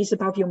canopied trees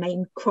above your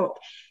main crop.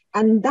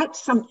 And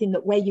that's something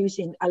that we're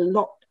using a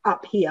lot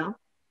up here.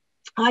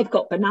 I've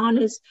got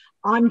bananas.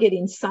 I'm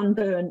getting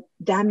sunburn,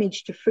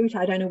 damage to fruit.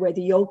 I don't know whether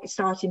you're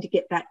starting to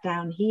get that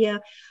down here.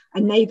 A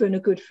neighbour and a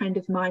good friend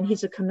of mine,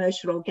 he's a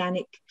commercial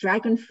organic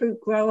dragon fruit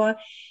grower.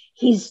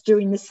 He's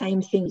doing the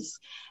same things.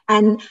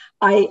 And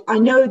I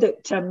know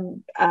that,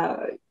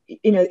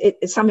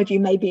 some of you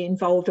may be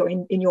involved or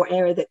in your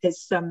area that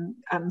there's some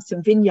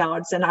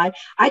vineyards. And I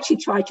actually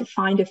tried to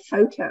find a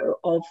photo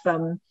of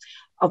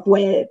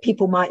where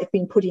people might have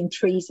been putting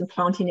trees and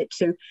planting it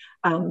to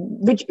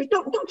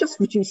not just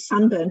reduce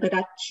sunburn, but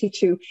actually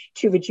to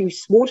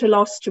reduce water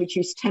loss, to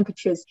reduce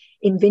temperatures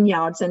in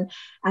vineyards. And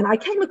I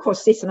came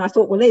across this and I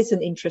thought, well, there's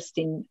an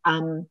interesting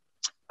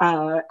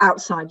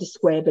outside the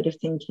square bit of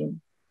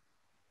thinking.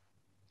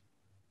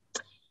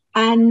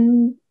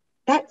 And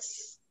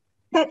that's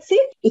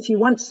it. If you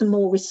want some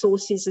more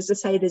resources, as I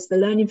say, there's the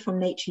Learning from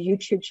Nature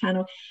YouTube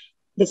channel.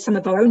 There's some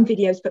of our own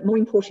videos, but more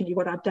importantly,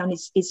 what I've done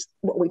is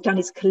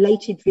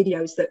collated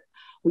videos that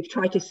we've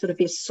tried to sort of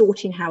be a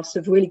sorting house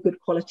of really good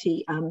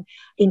quality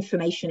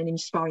information and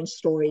inspiring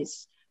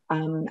stories,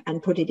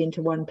 and put it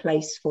into one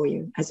place for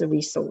you as a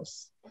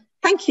resource.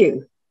 Thank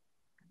you.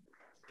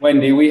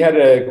 Wendy, we had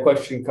a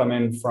question come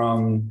in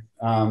from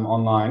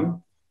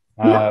online,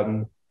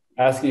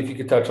 asking if you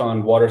could touch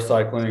on water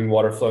cycling,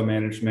 water flow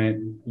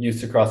management,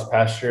 use across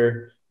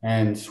pasture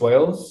and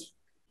swales.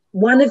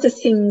 One of the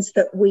things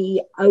that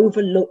we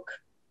overlook,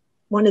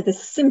 one of the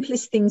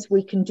simplest things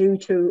we can do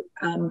to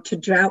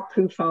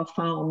drought-proof our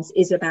farms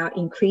is about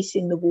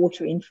increasing the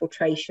water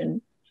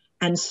infiltration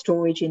and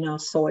storage in our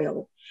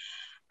soil.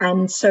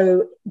 And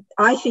so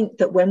I think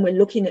that when we're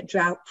looking at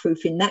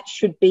drought-proofing, that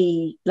should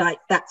be like,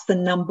 that's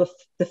the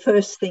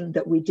first thing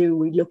that we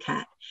look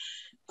at.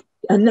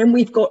 And then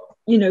we've got,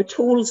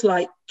 tools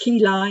like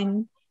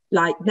keyline,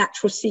 like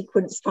natural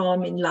sequence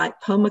farming,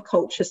 like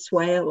permaculture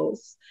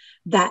swales,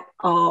 that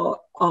are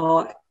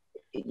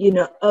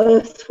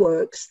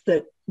earthworks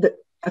that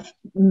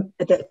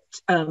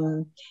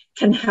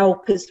can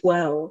help as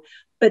well.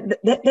 But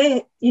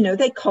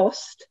they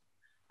cost.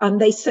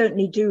 They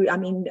certainly do. I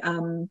mean,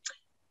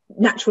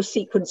 natural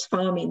sequence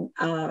farming.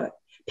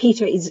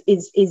 Peter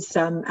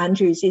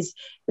Andrews is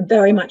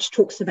very much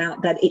talks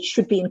about that it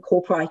should be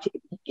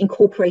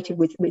incorporated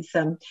with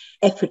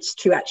efforts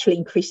to actually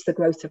increase the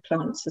growth of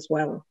plants as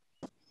well.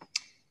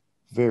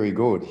 Very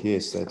good.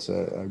 Yes, that's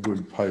a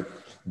good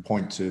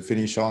point to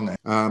finish on.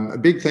 A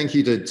big thank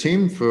you to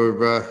Tim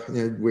for,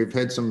 we've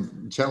had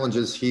some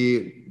challenges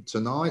here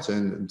tonight,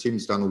 and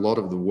Tim's done a lot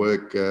of the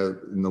work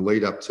in the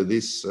lead up to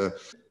this.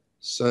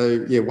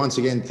 So yeah, once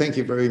again, thank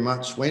you very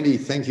much. Wendy,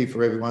 thank you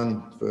for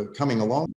everyone for coming along.